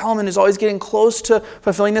 right? Solomon is always getting close to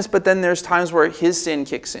fulfilling this, but then there's times where his sin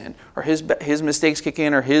kicks in, or his mistakes kick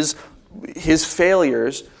in, or his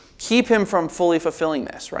failures keep him from fully fulfilling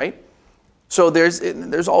this, right? So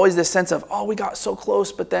there's always this sense of, oh, we got so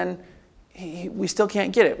close, but then we still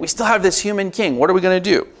can't get it. We still have this human king. What are we going to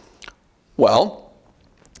do? Well,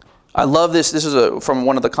 I love this. This is from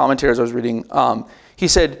one of the commentators I was reading. He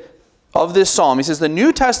said, of this psalm. He says the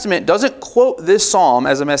New Testament doesn't quote this psalm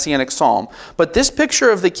as a messianic psalm, but this picture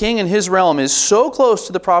of the king and his realm is so close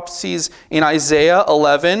to the prophecies in Isaiah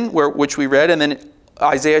 11, which we read, and then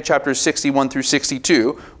Isaiah chapters 61 through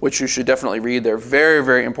 62, which you should definitely read. They're very,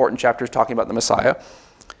 very important chapters talking about the Messiah.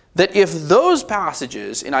 That if those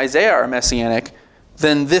passages in Isaiah are messianic,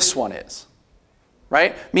 then this one is.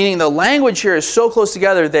 Right? Meaning the language here is so close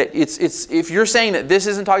together that it's if you're saying that this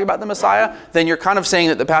isn't talking about the Messiah, then you're kind of saying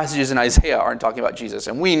that the passages in Isaiah aren't talking about Jesus.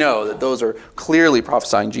 And we know that those are clearly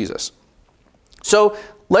prophesying Jesus. So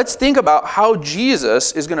let's think about how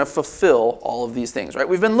Jesus is going to fulfill all of these things, right?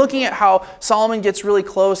 We've been looking at how Solomon gets really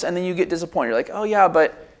close and then you get disappointed. You're like, oh yeah,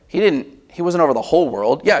 but he wasn't over the whole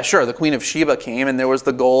world. Yeah, sure, the Queen of Sheba came and there was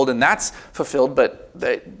the gold and that's fulfilled, but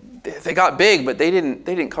they got big, but they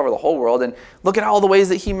didn't cover the whole world. And look at all the ways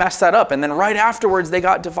that he messed that up. And then right afterwards, they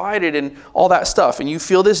got divided and all that stuff. And you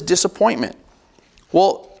feel this disappointment.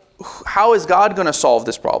 Well, how is God going to solve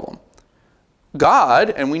this problem?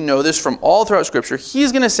 God, and we know this from all throughout Scripture,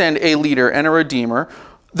 he's going to send a leader and a redeemer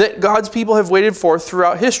that God's people have waited for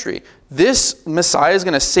throughout history. This Messiah is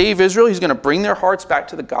going to save Israel. He's going to bring their hearts back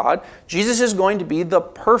to the God. Jesus is going to be the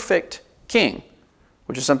perfect king,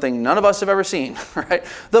 which is something none of us have ever seen, right?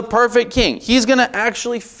 The perfect king. He's going to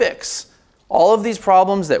actually fix all of these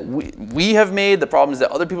problems that we have made, the problems that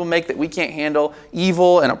other people make that we can't handle,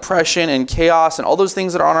 evil and oppression and chaos and all those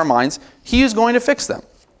things that are on our minds. He is going to fix them.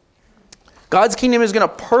 God's kingdom is going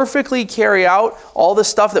to perfectly carry out all the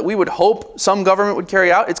stuff that we would hope some government would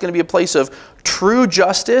carry out. It's going to be a place of true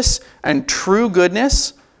justice and true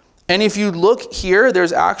goodness. And if you look here,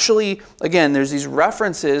 there's actually, again, there's these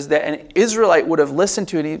references that an Israelite would have listened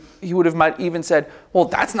to, and he would have might even said, well,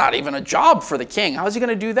 that's not even a job for the king. How is he going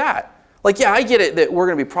to do that? Like, yeah, I get it that we're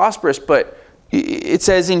going to be prosperous, but it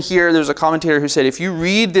says in here, there's a commentator who said, if you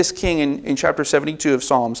read this king in chapter 72 of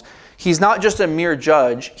Psalms, he's not just a mere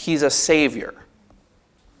judge, he's a savior.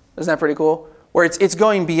 Isn't that pretty cool? Where it's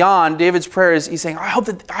going beyond. David's prayer is, he's saying, I hope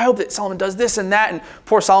that Solomon does this and that, and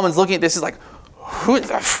poor Solomon's looking at this, is like,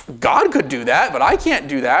 God could do that, but I can't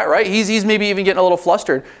do that, right? He's maybe even getting a little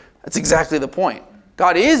flustered. That's exactly the point.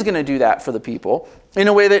 God is going to do that for the people in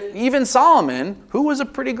a way that even Solomon, who was a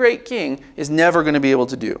pretty great king, is never going to be able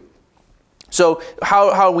to do. So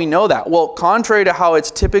how do we know that? Well, contrary to how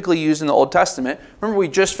it's typically used in the Old Testament, remember we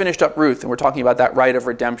just finished up Ruth and we're talking about that right of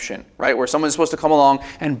redemption, right? Where someone's supposed to come along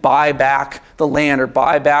and buy back the land or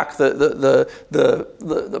buy back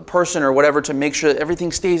the person or whatever to make sure that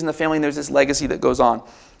everything stays in the family and there's this legacy that goes on.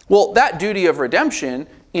 Well, that duty of redemption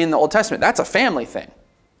in the Old Testament, that's a family thing.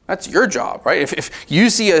 That's your job, right? If you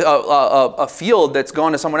see a field that's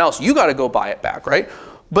going to someone else, you got to go buy it back, right?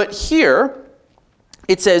 But here,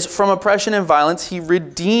 it says, from oppression and violence, he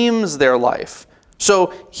redeems their life.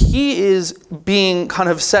 So he is being kind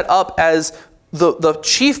of set up as the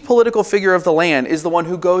chief political figure of the land is the one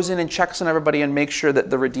who goes in and checks on everybody and makes sure that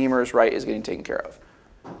the Redeemer's right is getting taken care of.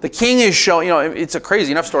 The king is showing, it's a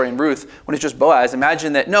crazy enough story in Ruth when it's just Boaz.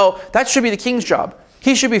 Imagine that, no, that should be the king's job.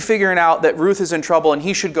 He should be figuring out that Ruth is in trouble and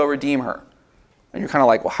he should go redeem her. And you're kind of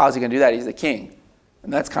like, well, how's he going to do that? He's the king.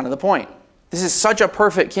 And that's kind of the point. This is such a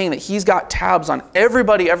perfect king that he's got tabs on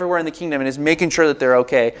everybody everywhere in the kingdom and is making sure that they're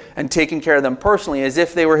okay and taking care of them personally as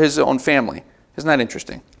if they were his own family. Isn't that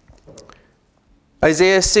interesting?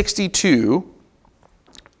 Isaiah 62,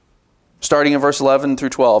 starting in verse 11 through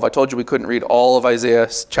 12. I told you we couldn't read all of Isaiah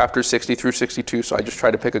chapter 60 through 62, so I just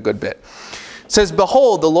tried to pick a good bit. It says,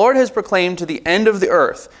 behold, the Lord has proclaimed to the end of the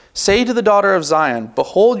earth, say to the daughter of Zion,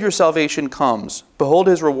 behold, your salvation comes. Behold,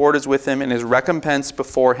 his reward is with him and his recompense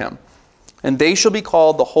before him. And they shall be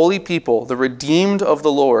called the holy people, the redeemed of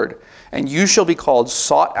the Lord. And you shall be called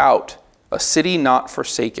sought out, a city not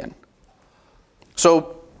forsaken.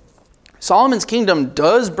 So Solomon's kingdom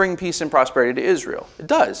does bring peace and prosperity to Israel. It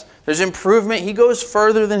does. There's improvement. He goes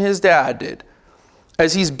further than his dad did.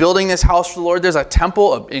 As he's building this house for the Lord, there's a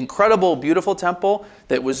temple, an incredible, beautiful temple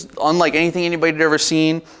that was unlike anything anybody had ever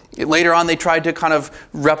seen. Later on, they tried to kind of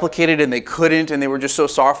replicate it, and they couldn't, and they were just so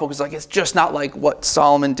sorrowful because it's just not like what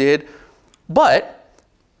Solomon did. But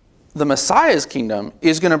the Messiah's kingdom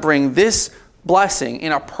is going to bring this blessing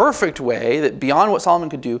in a perfect way that beyond what Solomon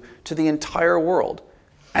could do to the entire world.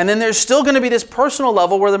 And then there's still going to be this personal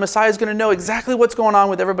level where the Messiah is going to know exactly what's going on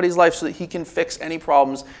with everybody's life so that he can fix any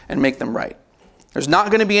problems and make them right. There's not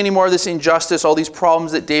going to be any more of this injustice. All these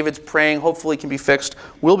problems that David's praying hopefully can be fixed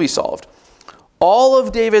will be solved. All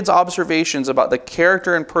of David's observations about the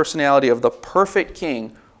character and personality of the perfect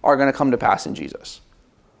king are going to come to pass in Jesus.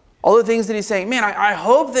 All the things that he's saying, man, I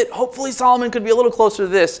hope that hopefully Solomon could be a little closer to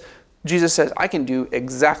this. Jesus says, I can do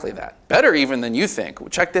exactly that. Better even than you think. Well,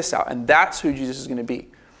 check this out. And that's who Jesus is going to be.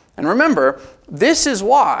 And remember, this is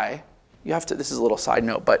why you have to, this is a little side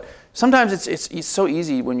note, but sometimes it's so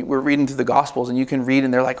easy when we're reading through the Gospels and you can read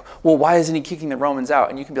and they're like, well, why isn't he kicking the Romans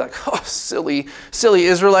out? And you can be like, oh, silly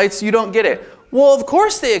Israelites, you don't get it. Well, of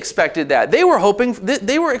course they expected that. They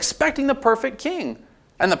were expecting the perfect king.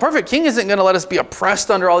 And the perfect king isn't going to let us be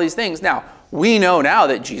oppressed under all these things. Now, we know now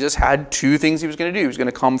that Jesus had two things he was going to do. He was going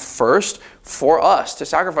to come first for us, to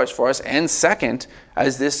sacrifice for us, and second,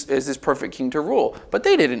 as this perfect king to rule. But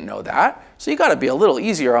they didn't know that. So you got to be a little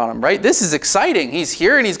easier on him, right? This is exciting. He's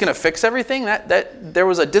here and he's going to fix everything. That there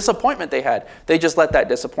was a disappointment they had. They just let that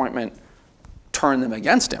disappointment turn them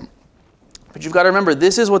against him. But you've got to remember,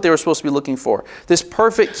 this is what they were supposed to be looking for. This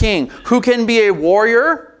perfect king who can be a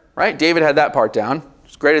warrior, right? David had that part down.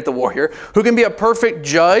 He's great at the warrior. Who can be a perfect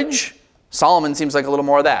judge. Solomon seems like a little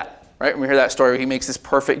more of that, right? When we hear that story, he makes this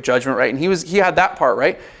perfect judgment, right? And he had that part,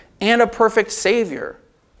 right? And a perfect savior.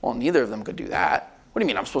 Well, neither of them could do that. What do you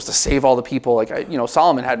mean I'm supposed to save all the people? Like,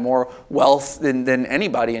 Solomon had more wealth than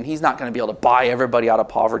anybody, and he's not going to be able to buy everybody out of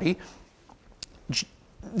poverty.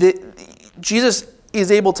 Jesus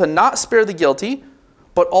is able to not spare the guilty,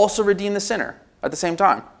 but also redeem the sinner at the same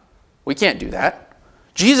time. We can't do that.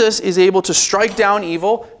 Jesus is able to strike down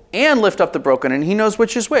evil and lift up the broken, and he knows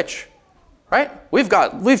which is which. Right? We've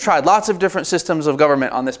tried lots of different systems of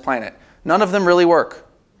government on this planet. None of them really work.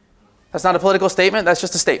 That's not a political statement, that's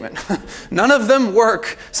just a statement. None of them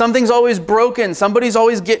work. Something's always broken. Somebody's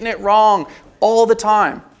always getting it wrong all the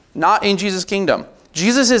time. Not in Jesus' kingdom.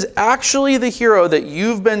 Jesus is actually the hero that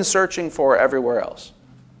you've been searching for everywhere else.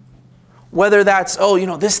 Whether that's,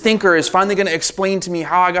 this thinker is finally going to explain to me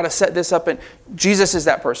how I got to set this up. And Jesus is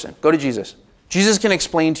that person. Go to Jesus. Jesus can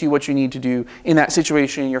explain to you what you need to do in that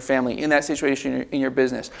situation in your family, in that situation in your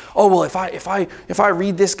business. Oh, well, if I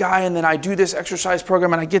read this guy and then I do this exercise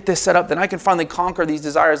program and I get this set up, then I can finally conquer these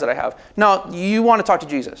desires that I have. No, you want to talk to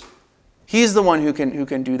Jesus. He's the one who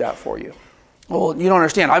can do that for you. Well, you don't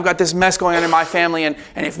understand. I've got this mess going on in my family, and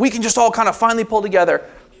if we can just all kind of finally pull together,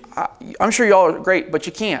 I'm sure y'all are great, but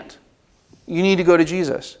you can't. You need to go to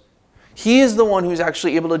Jesus. He is the one who's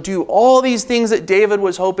actually able to do all these things that David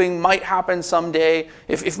was hoping might happen someday.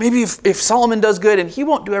 If Solomon does good, and he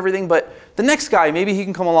won't do everything, but the next guy, maybe he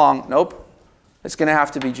can come along. Nope. It's going to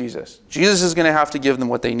have to be Jesus. Jesus is going to have to give them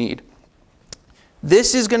what they need.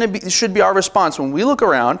 This should be our response when we look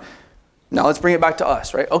around. Now let's bring it back to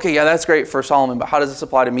us, right? Okay, yeah, that's great for Solomon, but how does this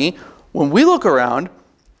apply to me? When we look around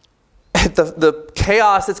at the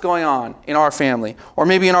chaos that's going on in our family, or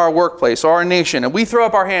maybe in our workplace, or our nation, and we throw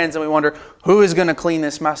up our hands and we wonder, who is going to clean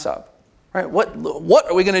this mess up? Right? What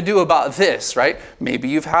are we going to do about this, right? Maybe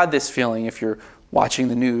you've had this feeling if you're watching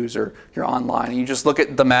the news or you're online, and you just look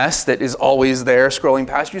at the mess that is always there scrolling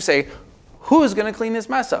past, you say, who is going to clean this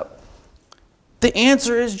mess up? The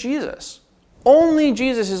answer is Jesus. Only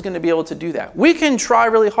Jesus is going to be able to do that. We can try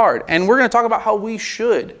really hard, and we're going to talk about how we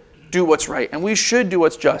should do what's right, and we should do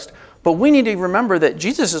what's just. But we need to remember that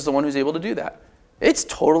Jesus is the one who's able to do that. It's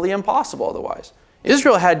totally impossible otherwise.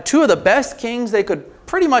 Israel had two of the best kings they could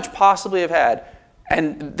pretty much possibly have had,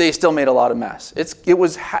 and they still made a lot of mess. It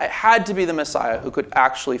had to be the Messiah who could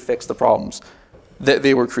actually fix the problems that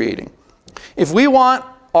they were creating. If we want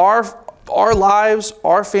our lives,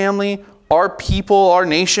 our family, our people, our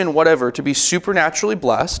nation, whatever, to be supernaturally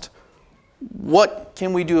blessed, what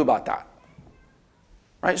can we do about that?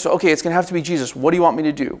 Right? So, okay, it's going to have to be Jesus. What do you want me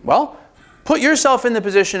to do? Well, put yourself in the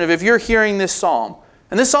position of if you're hearing this psalm,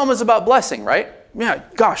 and this psalm is about blessing, right? Yeah,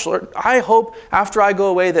 gosh, Lord, I hope after I go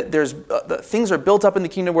away that that things are built up in the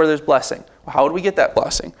kingdom where there's blessing. Well, how would we get that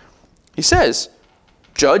blessing? He says,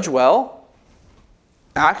 judge well,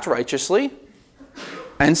 act righteously,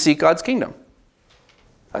 and seek God's kingdom.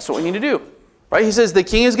 That's what we need to do. Right? He says the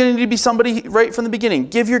king is going to need to be somebody right from the beginning.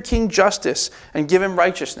 Give your king justice and give him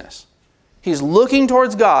righteousness. He's looking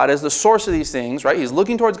towards God as the source of these things, right? He's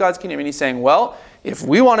looking towards God's kingdom, and he's saying, well, if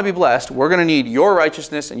we want to be blessed, we're going to need your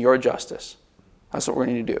righteousness and your justice. That's what we're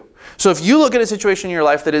going to need to do. So if you look at a situation in your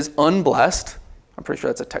life that is unblessed, I'm pretty sure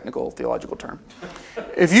that's a technical theological term.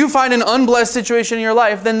 If you find an unblessed situation in your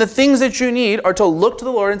life, then the things that you need are to look to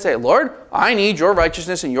the Lord and say, Lord, I need your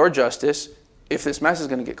righteousness and your justice if this mess is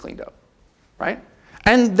going to get cleaned up, right?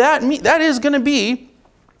 And that is going to be,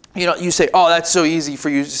 you say, oh, that's so easy for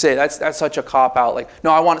you to say. That's such a cop-out. Like,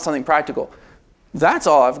 no, I want something practical. That's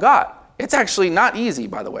all I've got. It's actually not easy,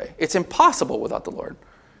 by the way. It's impossible without the Lord.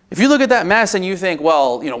 If you look at that mess and you think,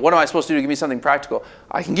 well, what am I supposed to do to give me something practical?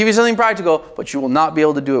 I can give you something practical, but you will not be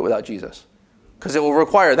able to do it without Jesus. Because it will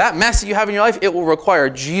require, that mess that you have in your life, it will require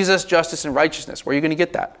Jesus, justice, and righteousness. Where are you going to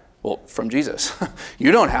get that? Well, from Jesus.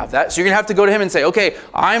 You don't have that. So you're going to have to go to him and say, okay,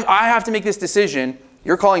 I have to make this decision.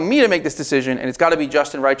 You're calling me to make this decision, and it's got to be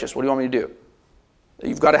just and righteous. What do you want me to do?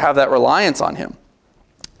 You've got to have that reliance on him.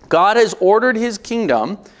 God has ordered his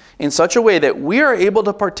kingdom in such a way that we are able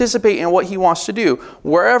to participate in what he wants to do,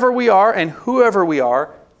 wherever we are and whoever we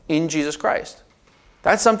are in Jesus Christ.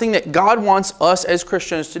 That's something that God wants us as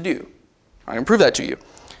Christians to do. I can prove that to you.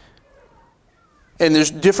 And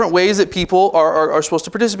there's different ways that people are supposed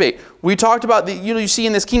to participate. We talked about, you see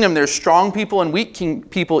in this kingdom, there's strong people and weak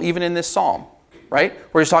people even in this psalm, right?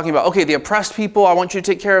 Where he's talking about, okay, the oppressed people, I want you to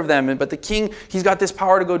take care of them. But the king, he's got this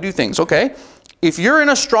power to go do things, okay? If you're in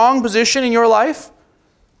a strong position in your life,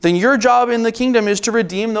 then your job in the kingdom is to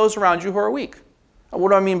redeem those around you who are weak. What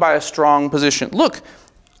do I mean by a strong position? Look,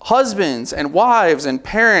 husbands and wives and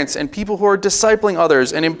parents and people who are discipling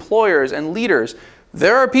others and employers and leaders,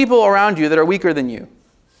 there are people around you that are weaker than you.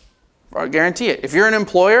 I guarantee it. If you're an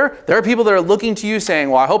employer, there are people that are looking to you saying,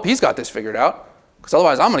 well, I hope he's got this figured out, because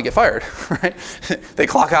otherwise I'm going to get fired, right? They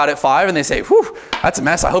clock out at 5 and they say, whew, that's a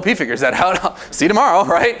mess. I hope he figures that out. I'll see you tomorrow,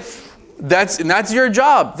 right? That's your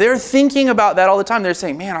job. They're thinking about that all the time. They're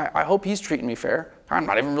saying, man, I hope he's treating me fair. I'm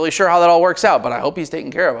not even really sure how that all works out, but I hope he's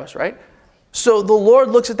taking care of us, right? So the Lord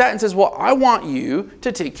looks at that and says, well, I want you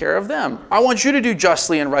to take care of them. I want you to do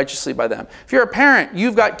justly and righteously by them. If you're a parent,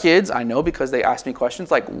 you've got kids. I know because they ask me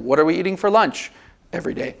questions like, what are we eating for lunch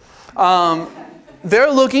every day?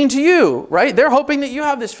 They're looking to you, right? They're hoping that you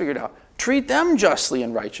have this figured out. Treat them justly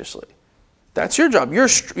and righteously. That's your job.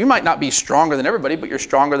 You might not be stronger than everybody, but you're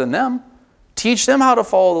stronger than them. Teach them how to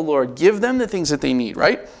follow the Lord. Give them the things that they need,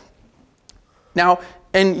 right? Now,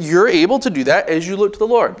 and you're able to do that as you look to the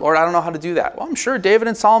Lord. Lord, I don't know how to do that. Well, I'm sure David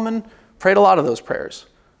and Solomon prayed a lot of those prayers.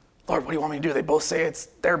 Lord, what do you want me to do? They both say it's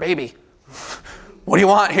their baby. What do you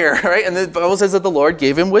want here, right? And the Bible says that the Lord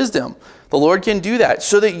gave him wisdom. The Lord can do that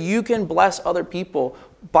so that you can bless other people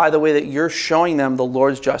by the way that you're showing them the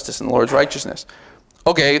Lord's justice and the Lord's righteousness.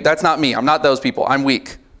 Okay, that's not me. I'm not those people. I'm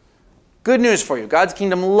weak. Good news for you. God's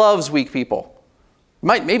kingdom loves weak people.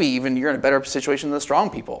 Maybe even you're in a better situation than the strong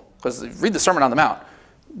people. Because read the Sermon on the Mount.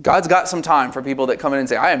 God's got some time for people that come in and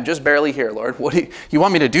say, I am just barely here, Lord. What do you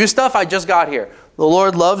want me to do stuff? I just got here. The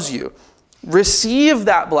Lord loves you. Receive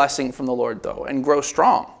that blessing from the Lord, though, and grow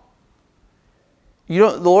strong.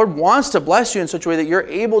 The Lord wants to bless you in such a way that you're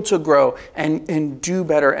able to grow and do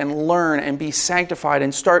better and learn and be sanctified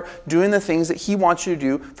and start doing the things that he wants you to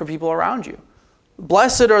do for people around you.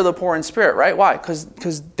 Blessed are the poor in spirit, right? Why?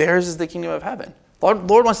 Because theirs is the kingdom of heaven. The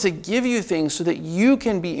Lord wants to give you things so that you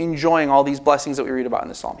can be enjoying all these blessings that we read about in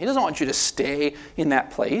the Psalm. He doesn't want you to stay in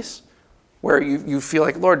that place where you feel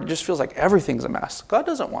like, Lord, it just feels like everything's a mess. God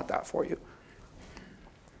doesn't want that for you.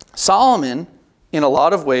 Solomon, in a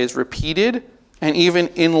lot of ways, repeated and even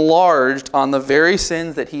enlarged on the very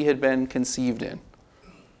sins that he had been conceived in.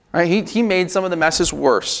 Right? He made some of the messes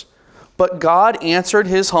worse. But God answered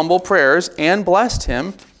his humble prayers and blessed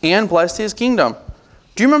him and blessed his kingdom.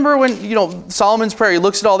 Do you remember when, Solomon's prayer, he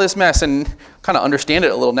looks at all this mess and kind of understand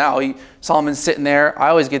it a little now. Solomon's sitting there. I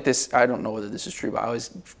always get this, I don't know whether this is true, but I always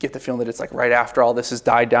get the feeling that it's like right after all this has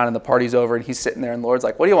died down and the party's over and he's sitting there and the Lord's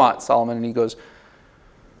like, what do you want, Solomon? And he goes,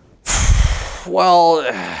 well,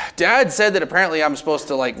 Dad said that apparently I'm supposed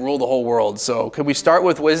to rule the whole world. So can we start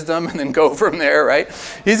with wisdom and then go from there, right?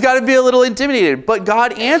 He's got to be a little intimidated. But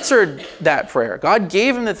God answered that prayer. God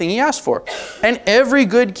gave him the thing he asked for. And every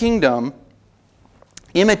good kingdom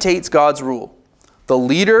imitates God's rule. The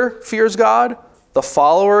leader fears God. The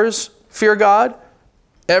followers fear God.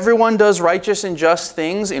 Everyone does righteous and just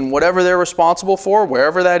things in whatever they're responsible for,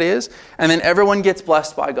 wherever that is. And then everyone gets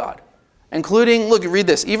blessed by God. Including, look, read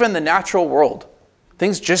this, even the natural world.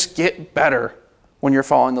 Things just get better when you're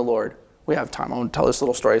following the Lord. We have time. I want to tell this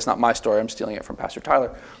little story. It's not my story. I'm stealing it from Pastor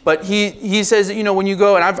Tyler. But he says that, when you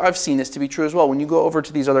go, and I've seen this to be true as well, when you go over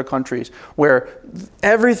to these other countries where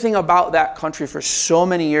everything about that country for so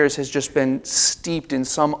many years has just been steeped in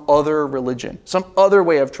some other religion, some other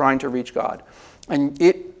way of trying to reach God. And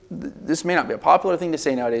this may not be a popular thing to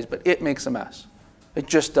say nowadays, but it makes a mess. It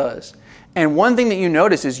just does. And one thing that you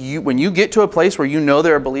notice is when you get to a place where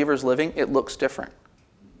there are believers living, it looks different.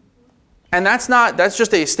 And that's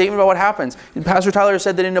just a statement about what happens. And Pastor Tyler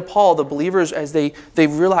said that in Nepal, the believers, as they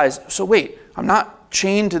realize, so wait, I'm not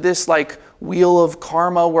chained to this wheel of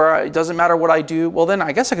karma where it doesn't matter what I do. Well, then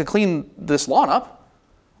I guess I could clean this lawn up.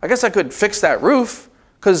 I guess I could fix that roof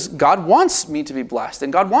because God wants me to be blessed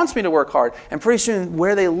and God wants me to work hard. And pretty soon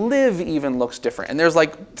where they live even looks different. And there's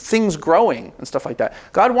things growing and stuff like that.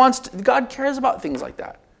 God cares about things like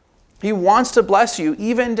that. He wants to bless you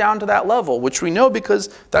even down to that level, which we know because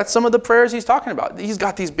that's some of the prayers he's talking about. He's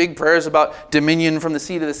got these big prayers about dominion from the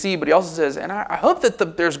sea to the sea, but he also says, and I hope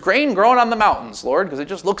that there's grain growing on the mountains, Lord, because it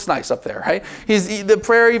just looks nice up there, right? The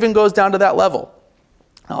prayer even goes down to that level.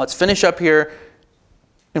 Now let's finish up here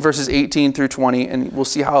in verses 18 through 20, and we'll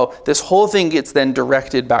see how this whole thing gets then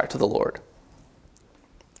directed back to the Lord.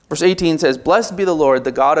 Verse 18 says, "Blessed be the Lord,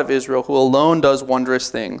 the God of Israel, who alone does wondrous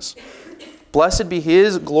things. Blessed be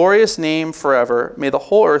his glorious name forever. May the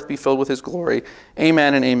whole earth be filled with his glory.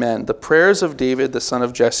 Amen and amen." The prayers of David, the son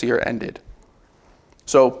of Jesse, are ended.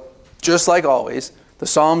 So, just like always, the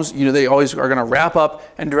Psalms, they always are going to wrap up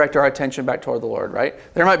and direct our attention back toward the Lord, right?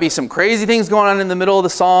 There might be some crazy things going on in the middle of the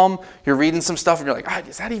Psalm. You're reading some stuff and you're like,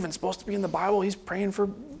 is that even supposed to be in the Bible? He's praying for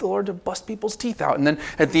the Lord to bust people's teeth out. And then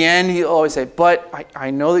at the end, he'll always say, but I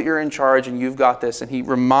know that you're in charge and you've got this. And he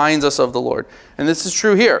reminds us of the Lord. And this is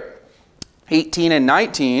true here. 18 and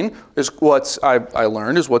 19 is I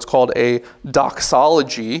learned is what's called a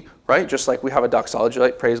doxology, right? Just like we have a doxology,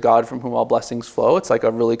 like praise God from whom all blessings flow. It's like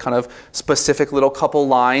a really kind of specific little couple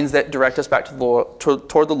lines that direct us back to the Lord,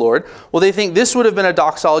 toward the Lord. Well, they think this would have been a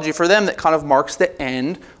doxology for them that kind of marks the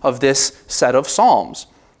end of this set of Psalms.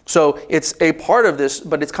 So it's a part of this,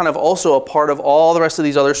 but it's kind of also a part of all the rest of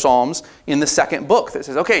these other Psalms in the second book that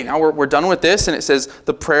says, okay, now we're done with this. And it says,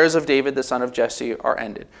 the prayers of David, the son of Jesse, are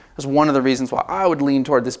ended. That's one of the reasons why I would lean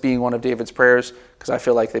toward this being one of David's prayers, because I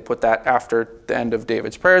feel like they put that after the end of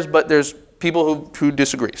David's prayers. But there's people who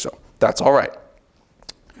disagree, so that's all right.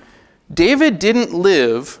 David didn't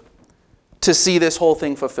live to see this whole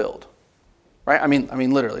thing fulfilled, right? I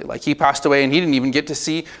mean, literally, like he passed away and he didn't even get to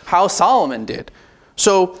see how Solomon did.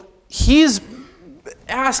 So he's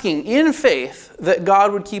asking in faith that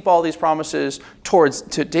God would keep all these promises towards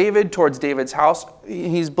David's house.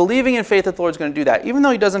 He's believing in faith that the Lord's going to do that, even though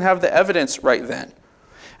he doesn't have the evidence right then.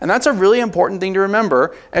 And that's a really important thing to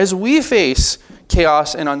remember as we face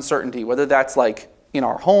chaos and uncertainty, whether that's like in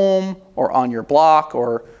our home or on your block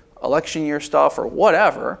or election year stuff or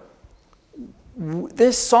whatever.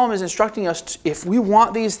 This psalm is instructing us, if we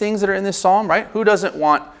want these things that are in this psalm, right? Who doesn't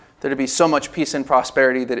want there to be so much peace and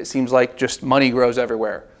prosperity that it seems like just money grows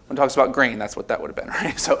everywhere? When it talks about grain, that's what that would have been,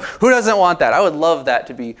 right? So who doesn't want that? I would love that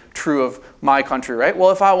to be true of my country, right?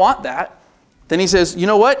 Well, if I want that, then he says, you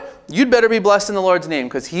know what? You'd better be blessed in the Lord's name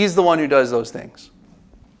because he's the one who does those things.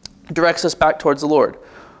 He directs us back towards the Lord.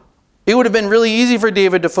 It would have been really easy for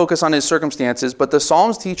David to focus on his circumstances, but the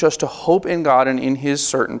Psalms teach us to hope in God and in his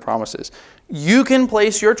certain promises. You can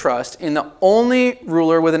place your trust in the only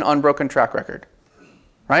ruler with an unbroken track record,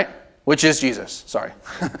 right? Which is Jesus. Sorry.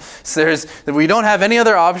 So we don't have any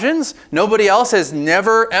other options. Nobody else has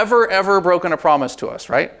never, ever, ever broken a promise to us,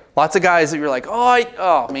 right? Lots of guys that you're like,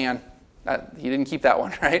 oh man, he didn't keep that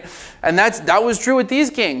one, right? And that was true with these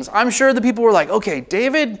kings. I'm sure the people were like, okay,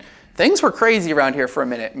 David, things were crazy around here for a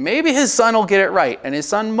minute. Maybe his son will get it right. And his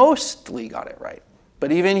son mostly got it right.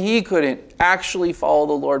 But even he couldn't actually follow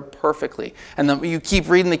the Lord perfectly. And then you keep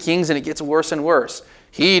reading the Kings and it gets worse and worse.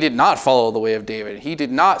 He did not follow the way of David. He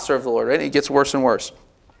did not serve the Lord, right? It gets worse and worse.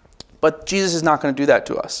 But Jesus is not going to do that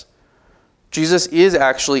to us. Jesus is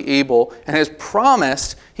actually able and has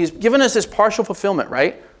promised, he's given us this partial fulfillment,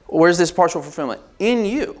 right? Where's this partial fulfillment? In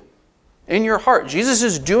you, in your heart. Jesus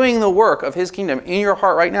is doing the work of his kingdom in your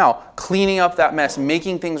heart right now, cleaning up that mess,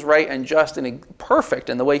 making things right and just and perfect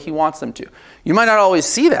in the way he wants them to. You might not always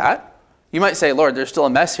see that. You might say, Lord, there's still a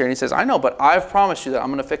mess here. And he says, I know, but I've promised you that I'm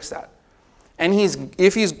going to fix that. And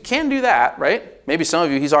if he can do that, right? Maybe some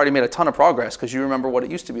of you, he's already made a ton of progress because you remember what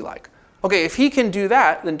it used to be like. Okay, if he can do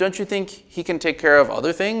that, then don't you think he can take care of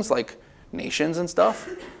other things like nations and stuff?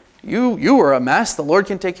 You were a mess. The Lord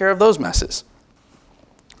can take care of those messes.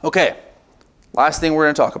 Okay, last thing we're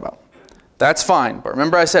going to talk about. That's fine. But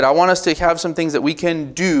remember I said I want us to have some things that we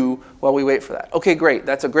can do while we wait for that. Okay, great.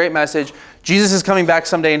 That's a great message. Jesus is coming back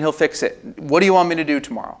someday and he'll fix it. What do you want me to do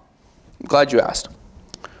tomorrow? I'm glad you asked.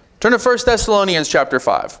 Turn to 1 Thessalonians chapter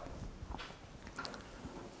 5.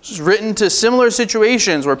 This is written to similar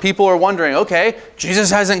situations where people are wondering, okay,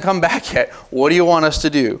 Jesus hasn't come back yet. What do you want us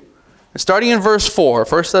to do? And starting in verse 4,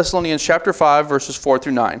 1 Thessalonians chapter 5, verses 4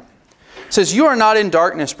 through 9. It says, "You are not in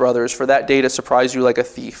darkness, brothers, for that day to surprise you like a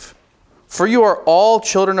thief. For you are all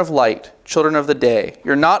children of light, children of the day.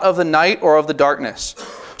 You're not of the night or of the darkness.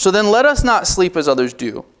 So then let us not sleep as others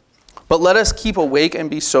do. But let us keep awake and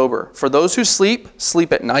be sober. For those who sleep,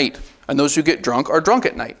 sleep at night. And those who get drunk are drunk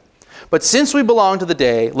at night. But since we belong to the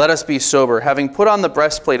day, let us be sober, having put on the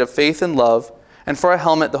breastplate of faith and love, and for a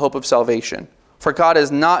helmet the hope of salvation. For God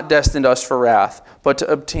has not destined us for wrath, but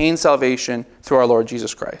to obtain salvation through our Lord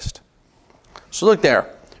Jesus Christ." So look there.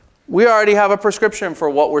 we already have a prescription for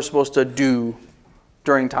what we're supposed to do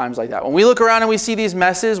during times like that. When we look around and we see these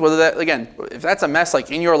messes, whether that, again, if that's a mess like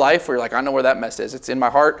in your life where you're like, I know where that mess is. It's in my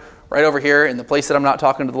heart, right over here in the place that I'm not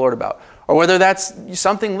talking to the Lord about. Or whether that's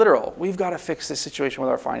something literal. We've got to fix this situation with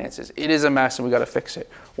our finances. It is a mess and we've got to fix it.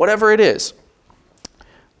 Whatever it is,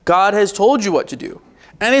 God has told you what to do.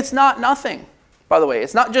 And it's not nothing, by the way.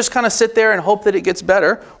 It's not just kind of sit there and hope that it gets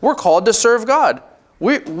better. We're called to serve God.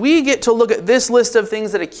 We get to look at this list of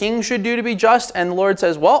things that a king should do to be just, and the Lord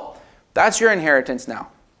says, well, that's your inheritance now.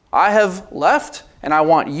 I have left, and I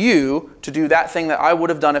want you to do that thing that I would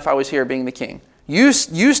have done if I was here being the king. You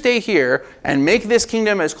stay here and make this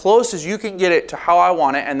kingdom as close as you can get it to how I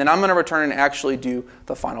want it, and then I'm going to return and actually do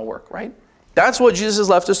the final work, right? That's what Jesus has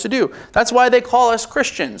left us to do. That's why they call us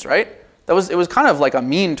Christians, right? It was kind of like a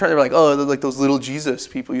mean term. They were like, oh, they're like those little Jesus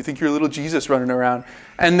people. You think you're a little Jesus running around.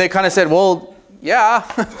 And they kind of said, well,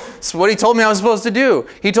 yeah, it's what he told me I was supposed to do.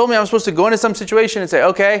 He told me I was supposed to go into some situation and say,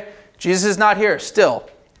 okay, Jesus is not here still.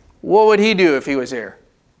 What would he do if he was here?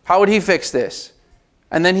 How would he fix this?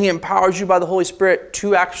 And then he empowers you by the Holy Spirit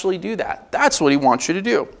to actually do that. That's what he wants you to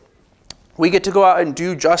do. We get to go out and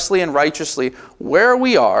do justly and righteously where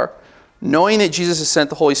we are, knowing that Jesus has sent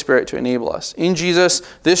the Holy Spirit to enable us. In Jesus,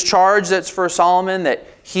 this charge that's for Solomon that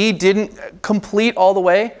he didn't complete all the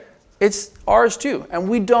way, it's ours too. And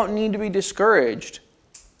we don't need to be discouraged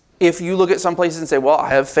if you look at some places and say, well, I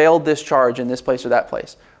have failed this charge in this place or that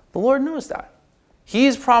place. The Lord knows that.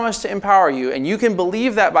 He's promised to empower you, and you can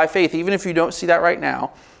believe that by faith, even if you don't see that right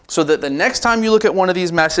now, so that the next time you look at one of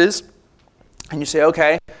these messes and you say,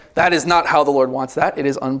 okay, that is not how the Lord wants that. It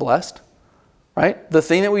is unblessed, right? The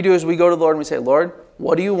thing that we do is we go to the Lord and we say, Lord,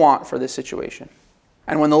 what do you want for this situation?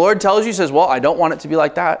 And when the Lord tells you, he says, well, I don't want it to be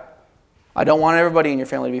like that. I don't want everybody in your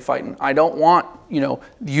family to be fighting. I don't want,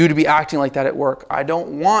 you to be acting like that at work. I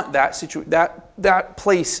don't want that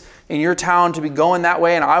place in your town to be going that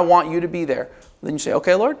way, and I want you to be there. Then you say,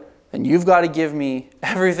 okay, Lord, then you've got to give me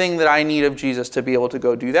everything that I need of Jesus to be able to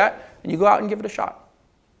go do that. And you go out and give it a shot.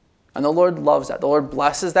 And the Lord loves that. The Lord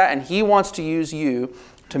blesses that, and he wants to use you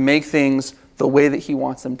to make things the way that he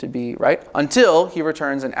wants them to be, right? Until he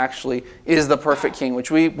returns and actually is the perfect king,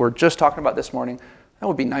 which we were just talking about this morning. That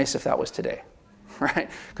would be nice if that was today, right?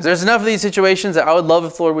 Because there's enough of these situations that I would love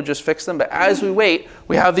if the Lord would just fix them. But as we wait,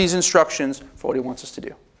 we have these instructions for what he wants us to do.